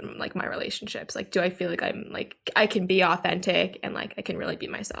myself in like my relationships. Like, do I feel like I'm like I can be authentic and like I can really be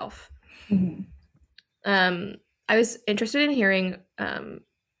myself? I was interested in hearing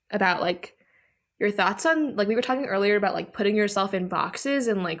about like your thoughts on like we were talking earlier about like putting yourself in boxes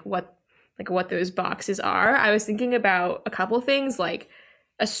and like what those boxes are. I was thinking about a couple things like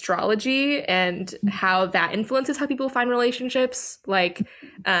astrology and how that influences how people find relationships. Like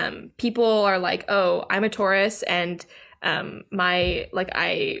people are like, oh, I'm a Taurus and my like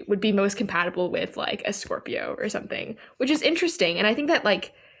I would be most compatible with like a Scorpio or something, which is interesting. And I think that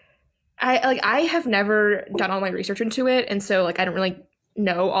like I have never done all my research into it, and so like I don't really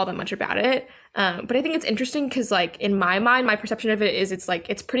know all that much about it. But I think it's interesting because like in my mind, my perception of it is it's like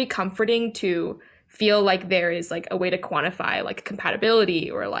it's pretty comforting to feel like there is like a way to quantify like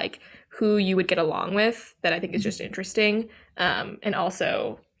compatibility or like who you would get along with, that I think is just interesting. And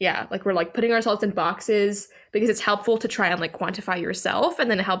also, yeah, like we're like putting ourselves in boxes because it's helpful to try and like quantify yourself, and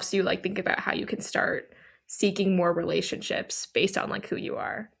then it helps you like think about how you can start seeking more relationships based on like who you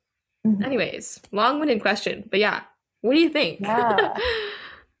are. Anyways, long-winded question, but yeah, what do you think? Yeah.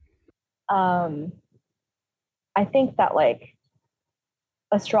 I think that like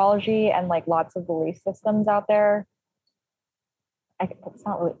astrology and like lots of belief systems out there. It's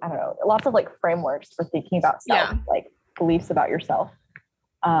not really, I don't know, lots of like frameworks for thinking about self, like beliefs about yourself,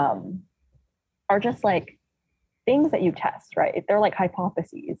 are just like things that you test, right? They're like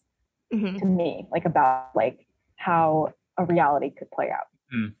hypotheses to me, like about like how a reality could play out.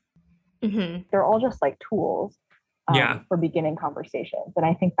 They're all just like tools for beginning conversations. And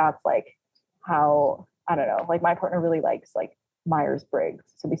I think that's like how, I don't know, like my partner really likes like Myers-Briggs.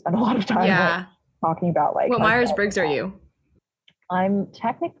 So we spend a lot of time like, talking about like. What Myers-Briggs are you? I'm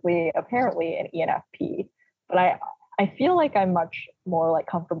technically, apparently an ENFP, but I feel like I'm much more like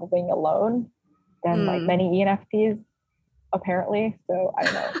comfortable being alone than like many ENFPs, apparently. So I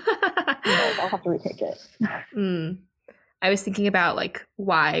don't know. I'll have to retake it. I was thinking about like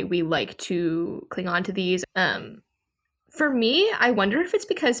why we like to cling on to these. For me, I wonder if it's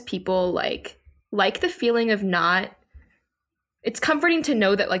because people like the feeling of not. It's comforting to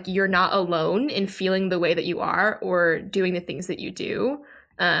know that like you're not alone in feeling the way that you are or doing the things that you do.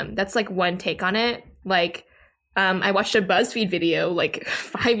 That's like one take on it. Like I watched a BuzzFeed video like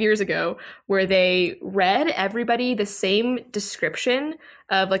 5 years ago where they read everybody the same description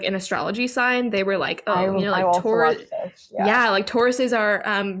of like an astrology sign. They were like, oh, you know, like Taurus. Yeah, like Tauruses are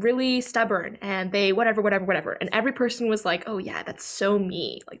really stubborn and they whatever. And every person was like, oh yeah, that's so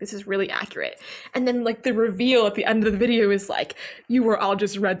me. Like this is really accurate. And then like the reveal at the end of the video is like, you were all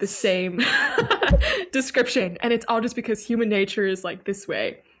just read the same description. And it's all just because human nature is like this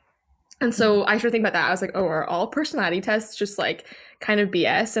way. And so I started thinking about that. I was like, oh, are all personality tests just like kind of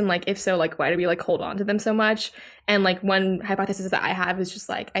BS? And like, if so, like, why do we like hold on to them so much? And like one hypothesis that I have is just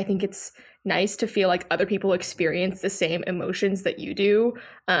like, I think it's nice to feel like other people experience the same emotions that you do.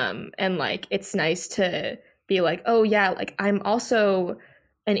 And like, it's nice to be like, oh yeah, like I'm also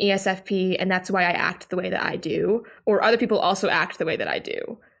an ESFP and that's why I act the way that I do. Or other people also act the way that I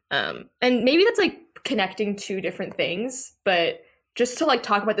do. And maybe that's like connecting two different things, but just to like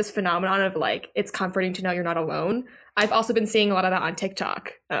talk about this phenomenon of like, it's comforting to know you're not alone. I've also been seeing a lot of that on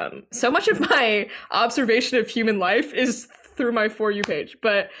TikTok. So much of my observation of human life is through my For You page,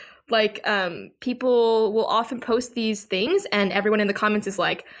 but like people will often post these things and everyone in the comments is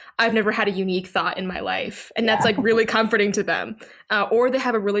like, I've never had a unique thought in my life. And that's like really comforting to them. Or they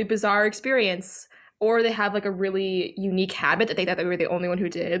have a really bizarre experience, or they have like a really unique habit that they thought they were the only one who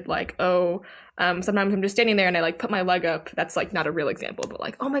did. Like, sometimes I'm just standing there and I like put my leg up. That's like not a real example, but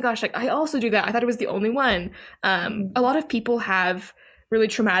like, oh my gosh, like I also do that. I thought it was the only one. A lot of people have really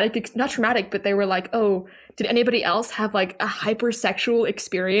not traumatic, but they were like, oh, did anybody else have like a hypersexual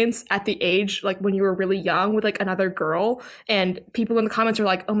experience at the age, like when you were really young with like another girl? And people in the comments are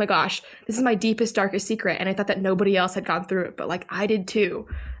like, oh my gosh, this is my deepest, darkest secret. And I thought that nobody else had gone through it, but like I did too.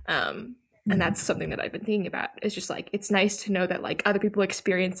 And that's something that I've been thinking about. It's just like, it's nice to know that like other people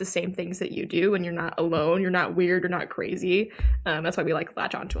experience the same things that you do and you're not alone, you're not weird, you're not crazy. That's why we like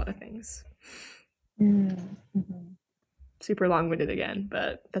latch on to other things. Super long-winded again,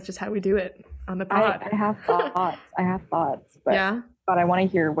 but that's just how we do it on the pod. I have thoughts. But I want to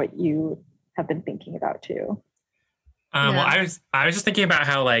hear what you have been thinking about too. Well, I was just thinking about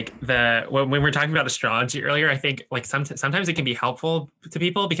how like when we were talking about astrology earlier, I think like sometimes it can be helpful to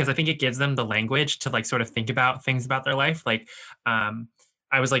people because I think it gives them the language to like sort of think about things about their life. Like,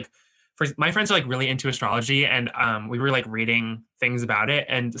 I was like, my friends are like really into astrology, and we were like reading things about it,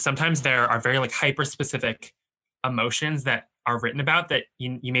 and sometimes there are very like hyper specific emotions that are written about that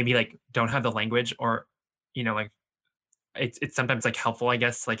you maybe like don't have the language, or like it's sometimes like helpful, I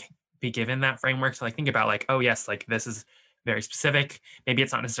guess, like be given that framework to like think about like, oh yes, like this is very specific. Maybe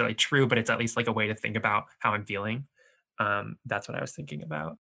it's not necessarily true, but it's at least like a way to think about how I'm feeling. That's what I was thinking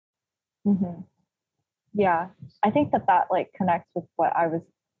about. Yeah, I think that like connects with what I was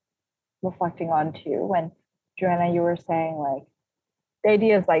reflecting on too when Joanna, you were saying like the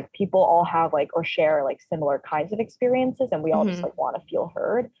idea is like people all have like or share like similar kinds of experiences and we all just like want to feel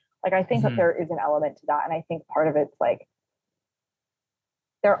heard. Like I think that there is an element to that, and I think part of it's like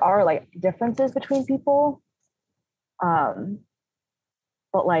there are like differences between people,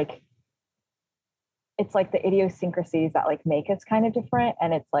 but like it's like the idiosyncrasies that like make us kind of different,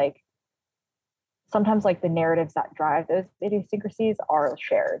 and it's like sometimes like the narratives that drive those idiosyncrasies are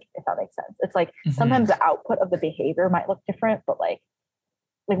shared, if that makes sense. It's like sometimes the output of the behavior might look different, but like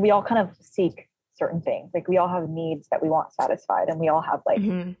we all kind of seek certain things. Like we all have needs that we want satisfied, and we all have like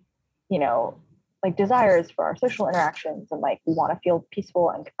like desires for our social interactions, and like we want to feel peaceful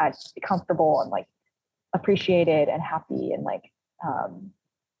and be comfortable and like appreciated and happy and like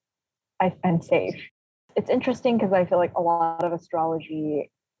and safe. It's interesting because I feel like a lot of astrology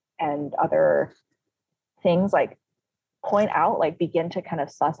and other things like point out, like begin to kind of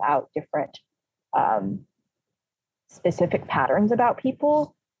suss out different specific patterns about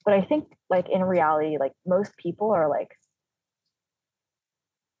people. But I think like in reality, like most people are like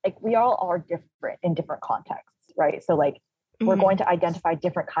we all are different in different contexts, right? So like we're going to identify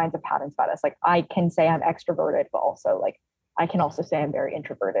different kinds of patterns about us. Like I can say I'm extroverted, but also like I can also say I'm very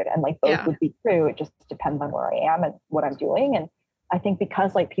introverted, and like both would be true. It just depends on where I am and what I'm doing. And I think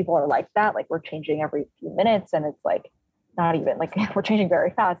because like people are like that, like we're changing every few minutes, and it's like not even like we're changing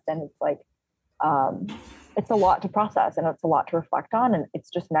very fast, and it's like it's a lot to process and it's a lot to reflect on, and it's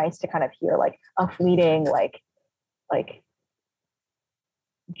just nice to kind of hear like a fleeting like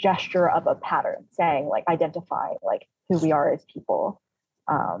gesture of a pattern saying like identifying like who we are as people.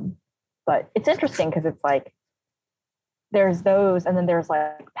 But it's interesting because it's like there's those, and then there's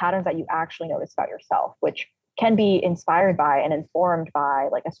like patterns that you actually notice about yourself, which can be inspired by and informed by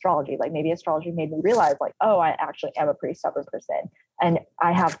like astrology. Like maybe astrology made me realize like, oh, I actually am a pretty stubborn person, and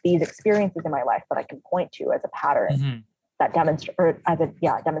I have these experiences in my life that I can point to as a pattern that demonstrate, or as a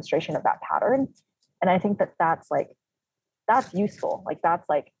demonstration of that pattern. And I think that that's useful. Like that's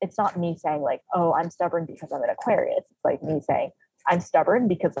like, it's not me saying like, oh, I'm stubborn because I'm an Aquarius. It's like me saying I'm stubborn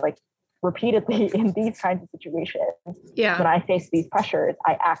because like repeatedly in these kinds of situations, when I face these pressures,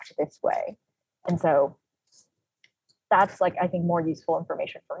 I act this way. And so that's like, I think more useful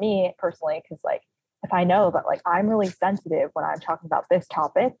information for me personally, because like if I know that like I'm really sensitive when I'm talking about this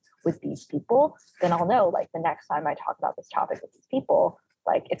topic with these people, then I'll know like the next time I talk about this topic with these people,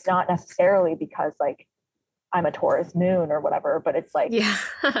 like it's not necessarily because like I'm a Taurus moon or whatever, but it's like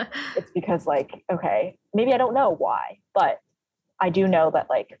it's because like, okay, maybe I don't know why, but I do know that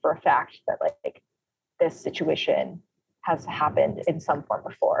like for a fact that like this situation has happened in some form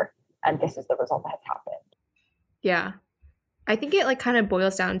before, and this is the result that has happened. Yeah. I think it like kind of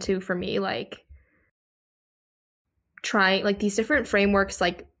boils down to, for me, like trying like these different frameworks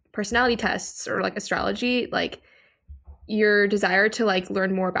like personality tests or like astrology, like your desire to like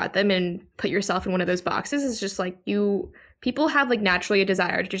learn more about them and put yourself in one of those boxes is just like people have like naturally a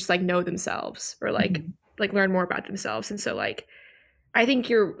desire to just like know themselves or like like learn more about themselves. And so like I think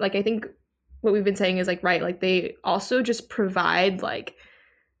what we've been saying is like right, like they also just provide like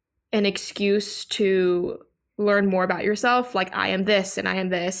an excuse to learn more about yourself, like I am this and I am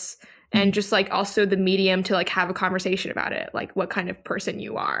this, and just like also the medium to like have a conversation about it, like what kind of person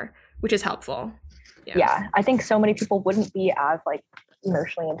you are, which is helpful. Yeah, I think so many people wouldn't be as like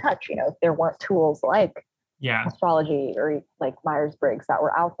emotionally in touch, you know, if there weren't tools like astrology or like Myers-Briggs that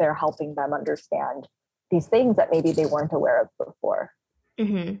were out there helping them understand these things that maybe they weren't aware of before.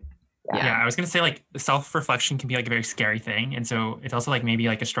 Yeah, I was gonna say like self-reflection can be like a very scary thing, and so it's also like maybe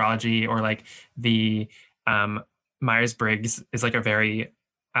like astrology or like the Myers-Briggs is like a very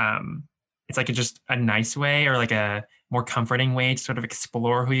it's like just a nice way or like a more comforting way to sort of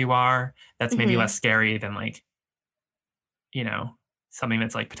explore who you are. That's maybe less scary than like, you know, something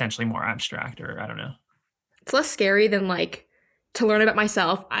that's like potentially more abstract, or I don't know. It's less scary than like to learn about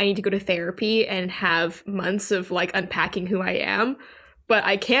myself. I need to go to therapy and have months of like unpacking who I am. But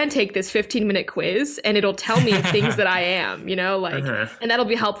I can take this 15-minute quiz and it'll tell me things that I am, you know, like, and that'll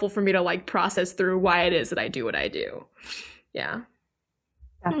be helpful for me to like process through why it is that I do what I do. Yeah.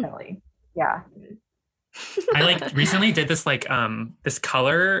 Definitely. Yeah. I like recently did this like this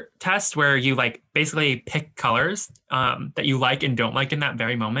color test where you like basically pick colors that you like and don't like in that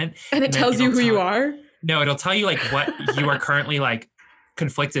very moment. And it tells you who you are? No, it'll tell you like what you are currently like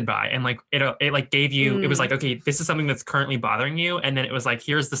conflicted by, and like it like gave you it was like, okay, this is something that's currently bothering you, and then it was like,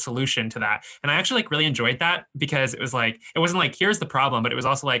 here's the solution to that. And I actually like really enjoyed that because it was like, it wasn't like here's the problem, but it was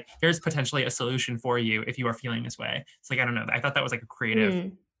also like here's potentially a solution for you if you are feeling this way. It's like, I don't know, I thought that was like a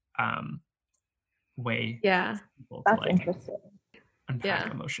creative way that's to, like, interesting,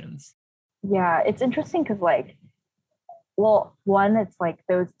 unpack emotions. Yeah, it's interesting because like, well, one, it's like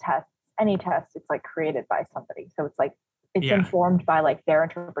those tests, any test, it's like created by somebody, so it's like it's informed by like their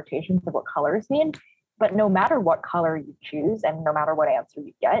interpretations of what colors mean. But no matter what color you choose and no matter what answer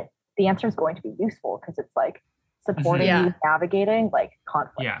you get, the answer is going to be useful because it's like supporting you navigating like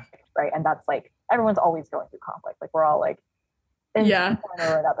conflict, right? And that's like everyone's always going through conflict. Like we're all like in some point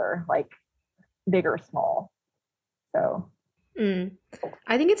or another, like big or small. So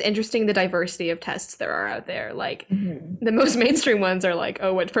I think it's interesting the diversity of tests there are out there. Like the most mainstream ones are like,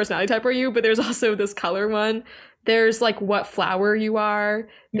 oh, what personality type are you? But there's also this color one. There's like what flower you are.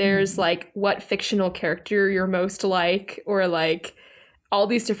 There's like what fictional character you're most like, or like all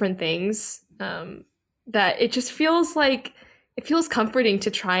these different things that it just feels like, it feels comforting to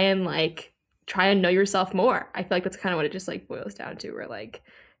try and know yourself more. I feel like that's kind of what it just like boils down to, where like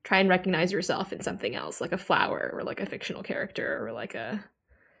try and recognize yourself in something else, like a flower or like a fictional character or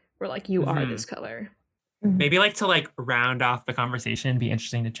like you are this color. Maybe like to like round off the conversation, be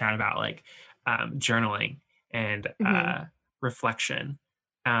interesting to chat about like journaling and reflection.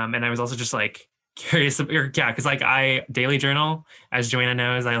 And I was also just like curious, because like I daily journal, as Joanna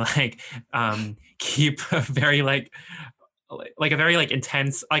knows. I like keep a very like a very like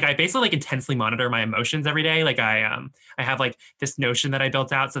intense, like I basically like intensely monitor my emotions every day. Like I have like this notion that I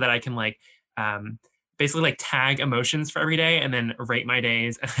built out so that I can like basically like tag emotions for every day and then rate my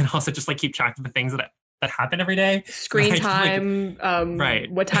days, and also just like keep track of the things that happen every day. Screen time,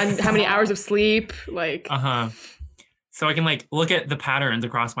 right? What time? How many hours of sleep? Like So I can like look at the patterns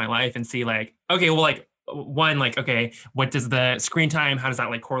across my life and see like, okay, well, like one, like, okay, what does the screen time, how does that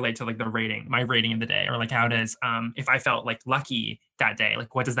like correlate to like the rating, my rating of the day? Or like, how does, if I felt like lucky that day,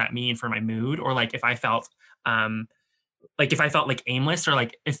 like, what does that mean for my mood? Or like, if I felt like aimless, or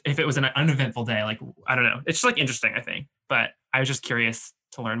like if it was an uneventful day, like, I don't know. It's just like interesting, I think. But I was just curious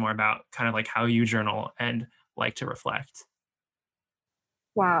to learn more about kind of like how you journal and like to reflect.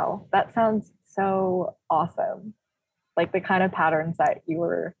 Wow, that sounds so awesome. Like the kind of patterns that you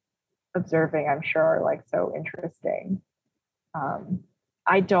were observing, I'm sure, are like so interesting.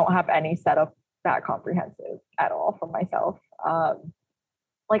 I don't have any setup that comprehensive at all for myself.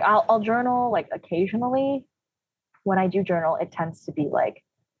 Like I'll journal like occasionally. When I do journal, it tends to be like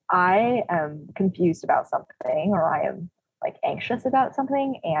I am confused about something, or I am like anxious about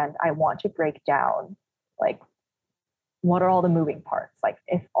something, and I want to break down like what are all the moving parts. Like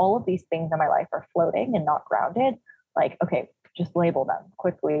if all of these things in my life are floating and not grounded, like, okay, just label them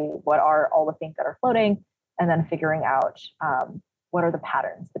quickly. What are all the things that are floating? And then figuring out what are the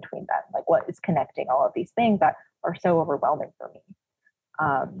patterns between them? Like what is connecting all of these things that are so overwhelming for me?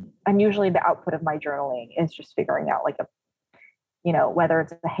 And usually the output of my journaling is just figuring out like whether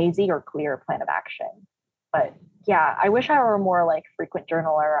it's a hazy or clear plan of action. But yeah, I wish I were a more like frequent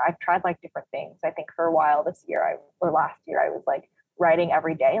journaler. I've tried like different things. I think for a while last year, I was like writing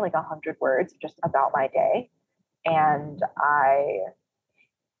every day, like 100 words just about my day. And I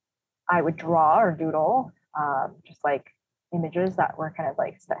would draw or doodle, just like images that were kind of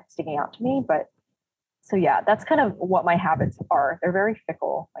like sticking out to me. But so yeah, that's kind of what my habits are. They're very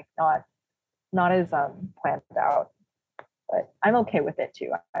fickle, like not as planned out, but I'm okay with it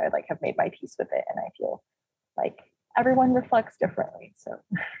too. I like have made my peace with it, and I feel like everyone reflects differently. So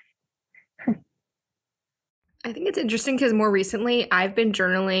I think it's interesting because more recently I've been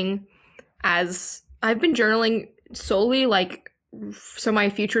journaling solely like so my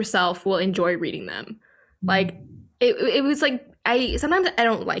future self will enjoy reading them. Like it was like sometimes I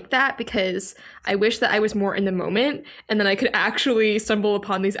don't like that because I wish that I was more in the moment, and then I could actually stumble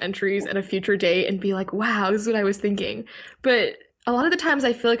upon these entries at a future date and be like, wow, this is what I was thinking. But a lot of the times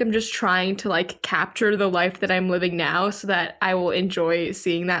I feel like I'm just trying to like capture the life that I'm living now so that I will enjoy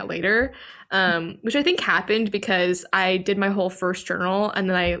seeing that later. Which I think happened because I did my whole first journal and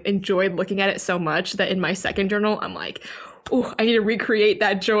then I enjoyed looking at it so much that in my second journal, I'm like, oh, I need to recreate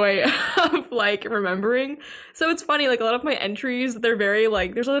that joy of like remembering. So it's funny, like a lot of my entries, they're very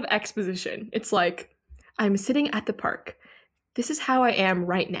like, there's a lot of exposition. It's like, I'm sitting at the park. This is how I am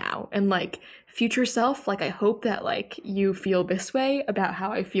right now. And like future self, like I hope that like you feel this way about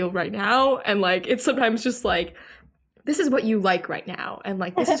how I feel right now. And like it's sometimes just like, this is what you like right now. And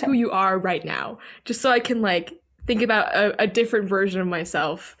like, this is who you are right now. Just so I can like think about a different version of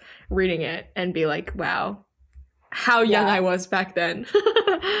myself reading it and be like, wow, how young I was back then.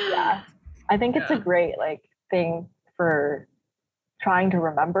 Yeah. I think it's a great like thing for trying to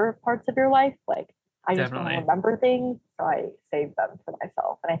remember parts of your life. Like I just want to remember things, so I save them for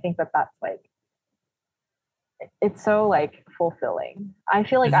myself. And I think that that's like, it's so like fulfilling. I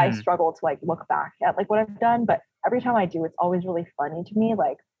feel like I struggle to like look back at like what I've done, but every time I do, it's always really funny to me.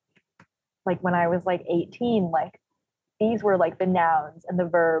 Like when I was like 18, like these were like the nouns and the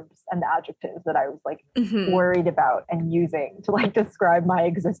verbs and the adjectives that I was like worried about and using to like describe my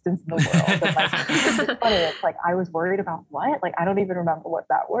existence in the world. And like it's funny, it's like I was worried about what? Like I don't even remember what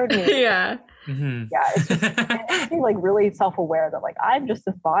that word means. Yeah. Yeah, it's just it makes me like really self-aware that like I'm just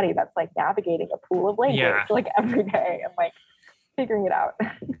this body that's like navigating a pool of language like every day and like figuring it out.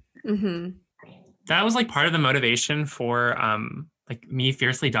 That was like part of the motivation for like me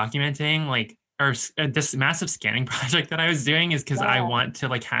fiercely documenting like this massive scanning project that I was doing, is because I want to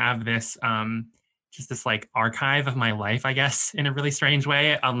like have this just this like archive of my life, I guess, in a really strange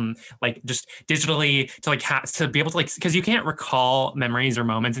way. Like just digitally to like to be able to like, because you can't recall memories or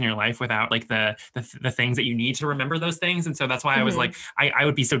moments in your life without like the things that you need to remember those things. And so that's why I was like, I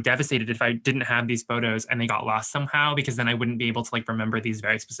would be so devastated if I didn't have these photos and they got lost somehow, because then I wouldn't be able to like remember these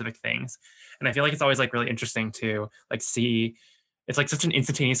very specific things. And I feel like it's always like really interesting to like see. It's like such an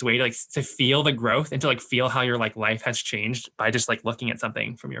instantaneous way to like to feel the growth and to like feel how your like life has changed by just like looking at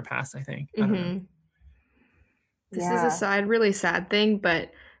something from your past, I think. I don't know. This is a side really sad thing,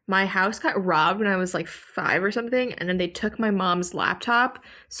 but my house got robbed when I was like 5 or something, and then they took my mom's laptop.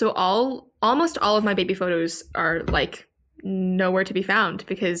 So almost all of my baby photos are like nowhere to be found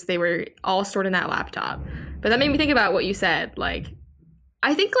because they were all stored in that laptop. But that made me think about what you said. Like,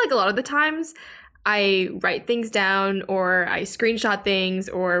 I think like a lot of the times I write things down or I screenshot things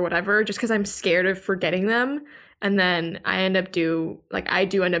or whatever just because I'm scared of forgetting them. And then I do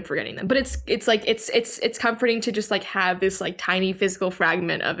end up forgetting them. But it's comforting to just like have this like tiny physical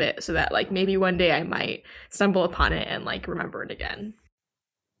fragment of it so that like maybe one day I might stumble upon it and like remember it again.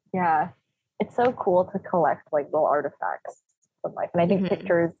 Yeah. It's so cool to collect like little artifacts from life. And I think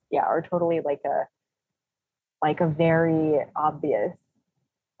pictures, are totally like a very obvious,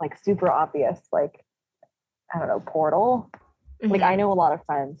 like super obvious, like, I don't know, portal. Like I know a lot of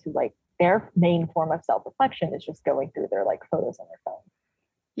friends who like their main form of self-reflection is just going through their like photos on their phone.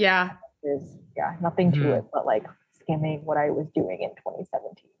 Yeah. There's nothing to it but like skimming what I was doing in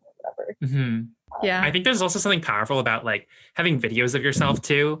 2017 or whatever. Yeah. I think there's also something powerful about like having videos of yourself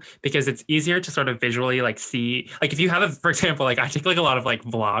too, because it's easier to sort of visually like see, like if you have for example, like I take like a lot of like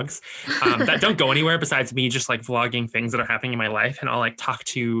vlogs that don't go anywhere besides me just like vlogging things that are happening in my life, and I'll like talk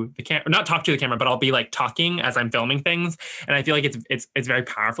to the camera, not talk to the camera, but I'll be like talking as I'm filming things. And I feel like it's very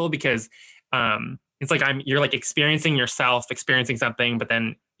powerful because it's like you're like experiencing yourself, experiencing something, but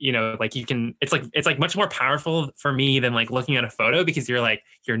then like it's like much more powerful for me than like looking at a photo, because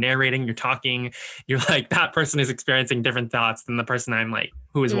you're narrating, you're talking, you're like that person is experiencing different thoughts than the person I'm like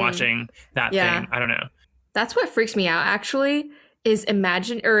who is watching that thing. I don't know. That's what freaks me out actually, is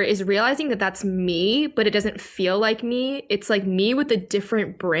realizing that that's me, but it doesn't feel like me. It's like me with a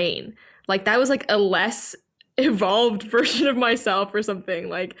different brain. Like that was like a less evolved version of myself or something.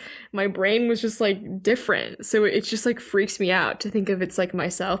 Like my brain was just like different, so it just like freaks me out to think of it's like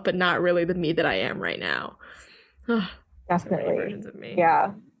myself but not really the me that I am right now. Definitely versions of me.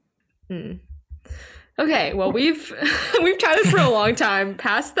 Okay, well we've chatted for a long time,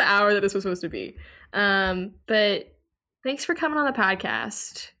 past the hour that this was supposed to be, but thanks for coming on the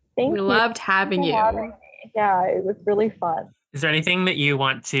podcast. Thank you. Loved having you. Yeah, it was really fun. Is there anything that you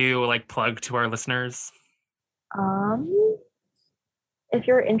want to like plug to our listeners? If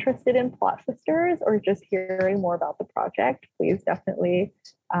you're interested in Plot Twisters or just hearing more about the project, please definitely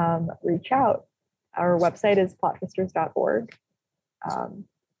reach out. Our website is plottwisters.org.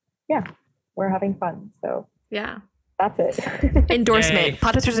 We're having fun. So yeah, that's it. Endorsement.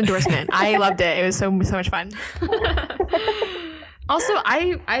 Plot Twisters endorsement. I loved it. It was so much fun. Also,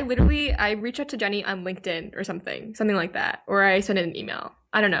 I reach out to Jenny on LinkedIn or something like that, or I send an email.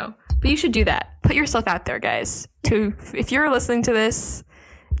 I don't know, but you should do that. Put yourself out there, guys. If you're listening to this,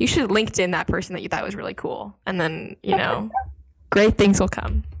 you should LinkedIn that person that you thought was really cool, and then great things will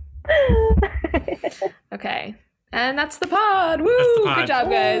come. Okay, and that's the pod. Woo! That's the pod. Good job,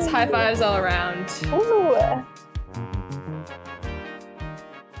 guys. High fives all around. Ooh.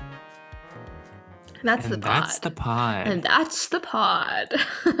 And that's the pod. And that's the pod.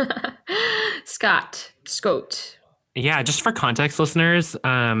 Scott. Yeah, just for context, listeners,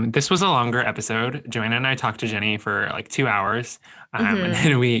 this was a longer episode. Joanna and I talked to Jenny for like 2 hours. And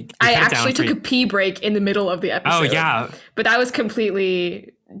then we I actually took a pee break in the middle of the episode. Oh, yeah. But that was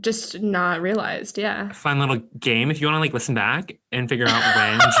completely just not realized. Yeah. A fun little game if you want to like listen back and figure out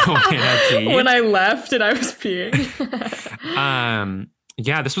when Joanna peed. When I left and I was peeing.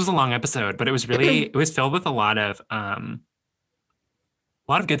 Yeah, this was a long episode, but it was filled with a lot of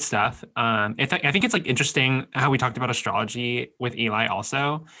good stuff. I think it's like interesting how we talked about astrology with Eli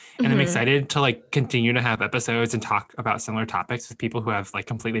also, and I'm excited to like continue to have episodes and talk about similar topics with people who have like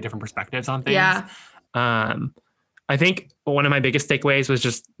completely different perspectives on things. Yeah. I think one of my biggest takeaways was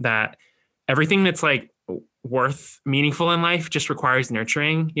just that everything that's like worth meaningful in life just requires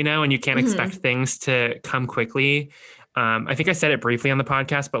nurturing, and you can't expect things to come quickly. I think I said it briefly on the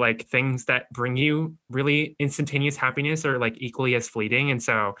podcast, but like things that bring you really instantaneous happiness are like equally as fleeting. And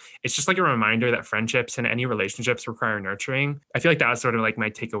so it's just like a reminder that friendships and any relationships require nurturing. I feel like that was sort of like my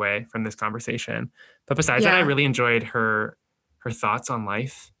takeaway from this conversation. But besides that, I really enjoyed her thoughts on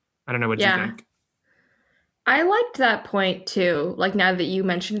life. I don't know. What do you think? I liked that point too. Like now that you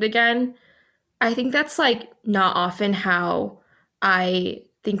mentioned it again, I think that's like not often how I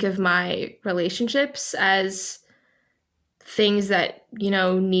think of my relationships, as things that,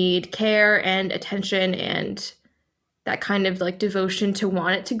 need care and attention and that kind of like devotion to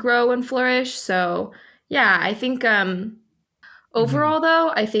want it to grow and flourish. So yeah, I think overall though,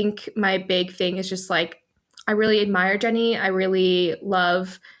 I think my big thing is just like, I really admire Jenny. I really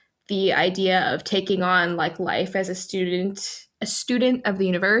love the idea of taking on like life as a student of the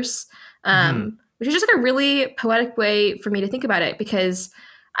universe, which is just like a really poetic way for me to think about it, because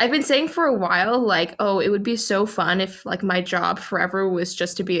I've been saying for a while, like, oh, it would be so fun if like my job forever was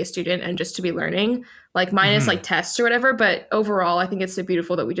just to be a student and just to be learning, like minus like tests or whatever. But overall, I think it's so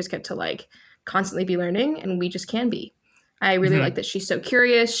beautiful that we just get to like constantly be learning, and we just can be. I really like that she's so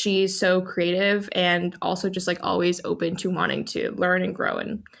curious, she's so creative, and also just like always open to wanting to learn and grow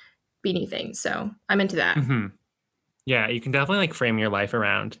and be new things. So I'm into that. Yeah, you can definitely like frame your life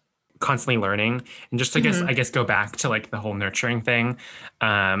around constantly learning, and just I guess go back to like the whole nurturing thing.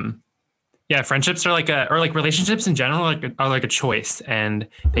 Yeah, friendships are like or like relationships in general are like a choice, and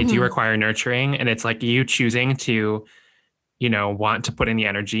they do require nurturing, and it's like you choosing to, want to put in the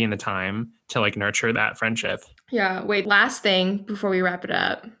energy and the time to like nurture that friendship. Yeah. Wait, last thing before we wrap it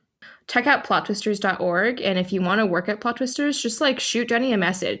up. Check out plottwisters.org. And if you want to work at Plot Twisters, just like shoot Jenny a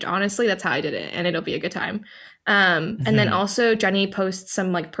message. Honestly, that's how I did it. And it'll be a good time. And then also Jenny posts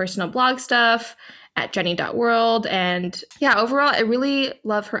some like personal blog stuff at jenny.world. And yeah, overall, I really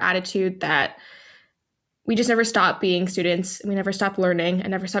love her attitude that we just never stop being students. We never stop learning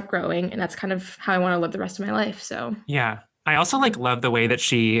and never stop growing. And that's kind of how I want to live the rest of my life. So yeah, I also like love the way that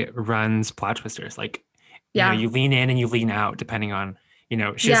she runs Plot Twisters. Like, you lean in and you lean out depending on, she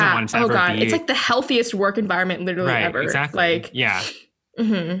doesn't want to ever be. It's like the healthiest work environment literally ever. Exactly. Like, yeah.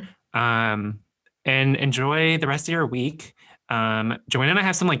 And enjoy the rest of your week. Joanna and I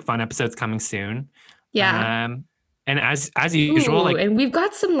have some like fun episodes coming soon. Yeah. And as usual, and we've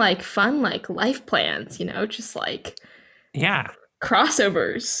got some like fun like life plans, just like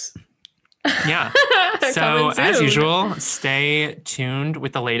crossovers. Yeah. So as usual, stay tuned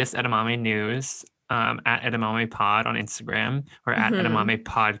with the latest Edamame news at Edamame Pod on Instagram, or at Edamame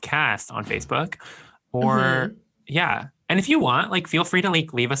Podcast on Facebook, or and if you want, like, feel free to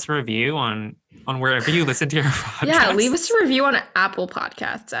like leave us a review on wherever you listen to your podcast. Yeah, leave us a review on Apple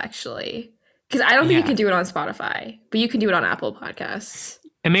Podcasts, actually, because I don't think you can do it on Spotify, but you can do it on Apple Podcasts.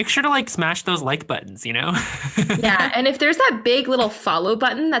 And make sure to like smash those like buttons, Yeah, and if there's that big little follow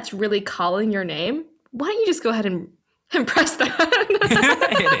button that's really calling your name, why don't you just go ahead and press that?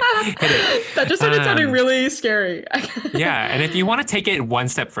 Hit it. That just started sounding really scary. Yeah, and if you want to take it one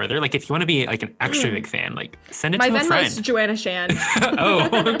step further, like if you want to be like an extra big fan, like send it to a friend. My Venmo's Joanna Shan. Oh,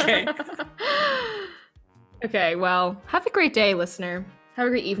 okay. Okay, well, have a great day, listener. Have a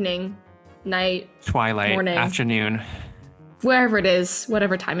great evening, night, twilight, morning, afternoon. Wherever it is,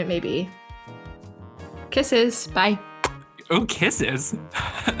 whatever time it may be. Kisses. Bye. Oh, kisses.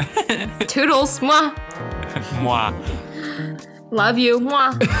 Toodles. Mwah. Mwah. Love you.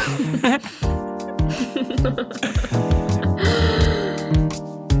 Mwah.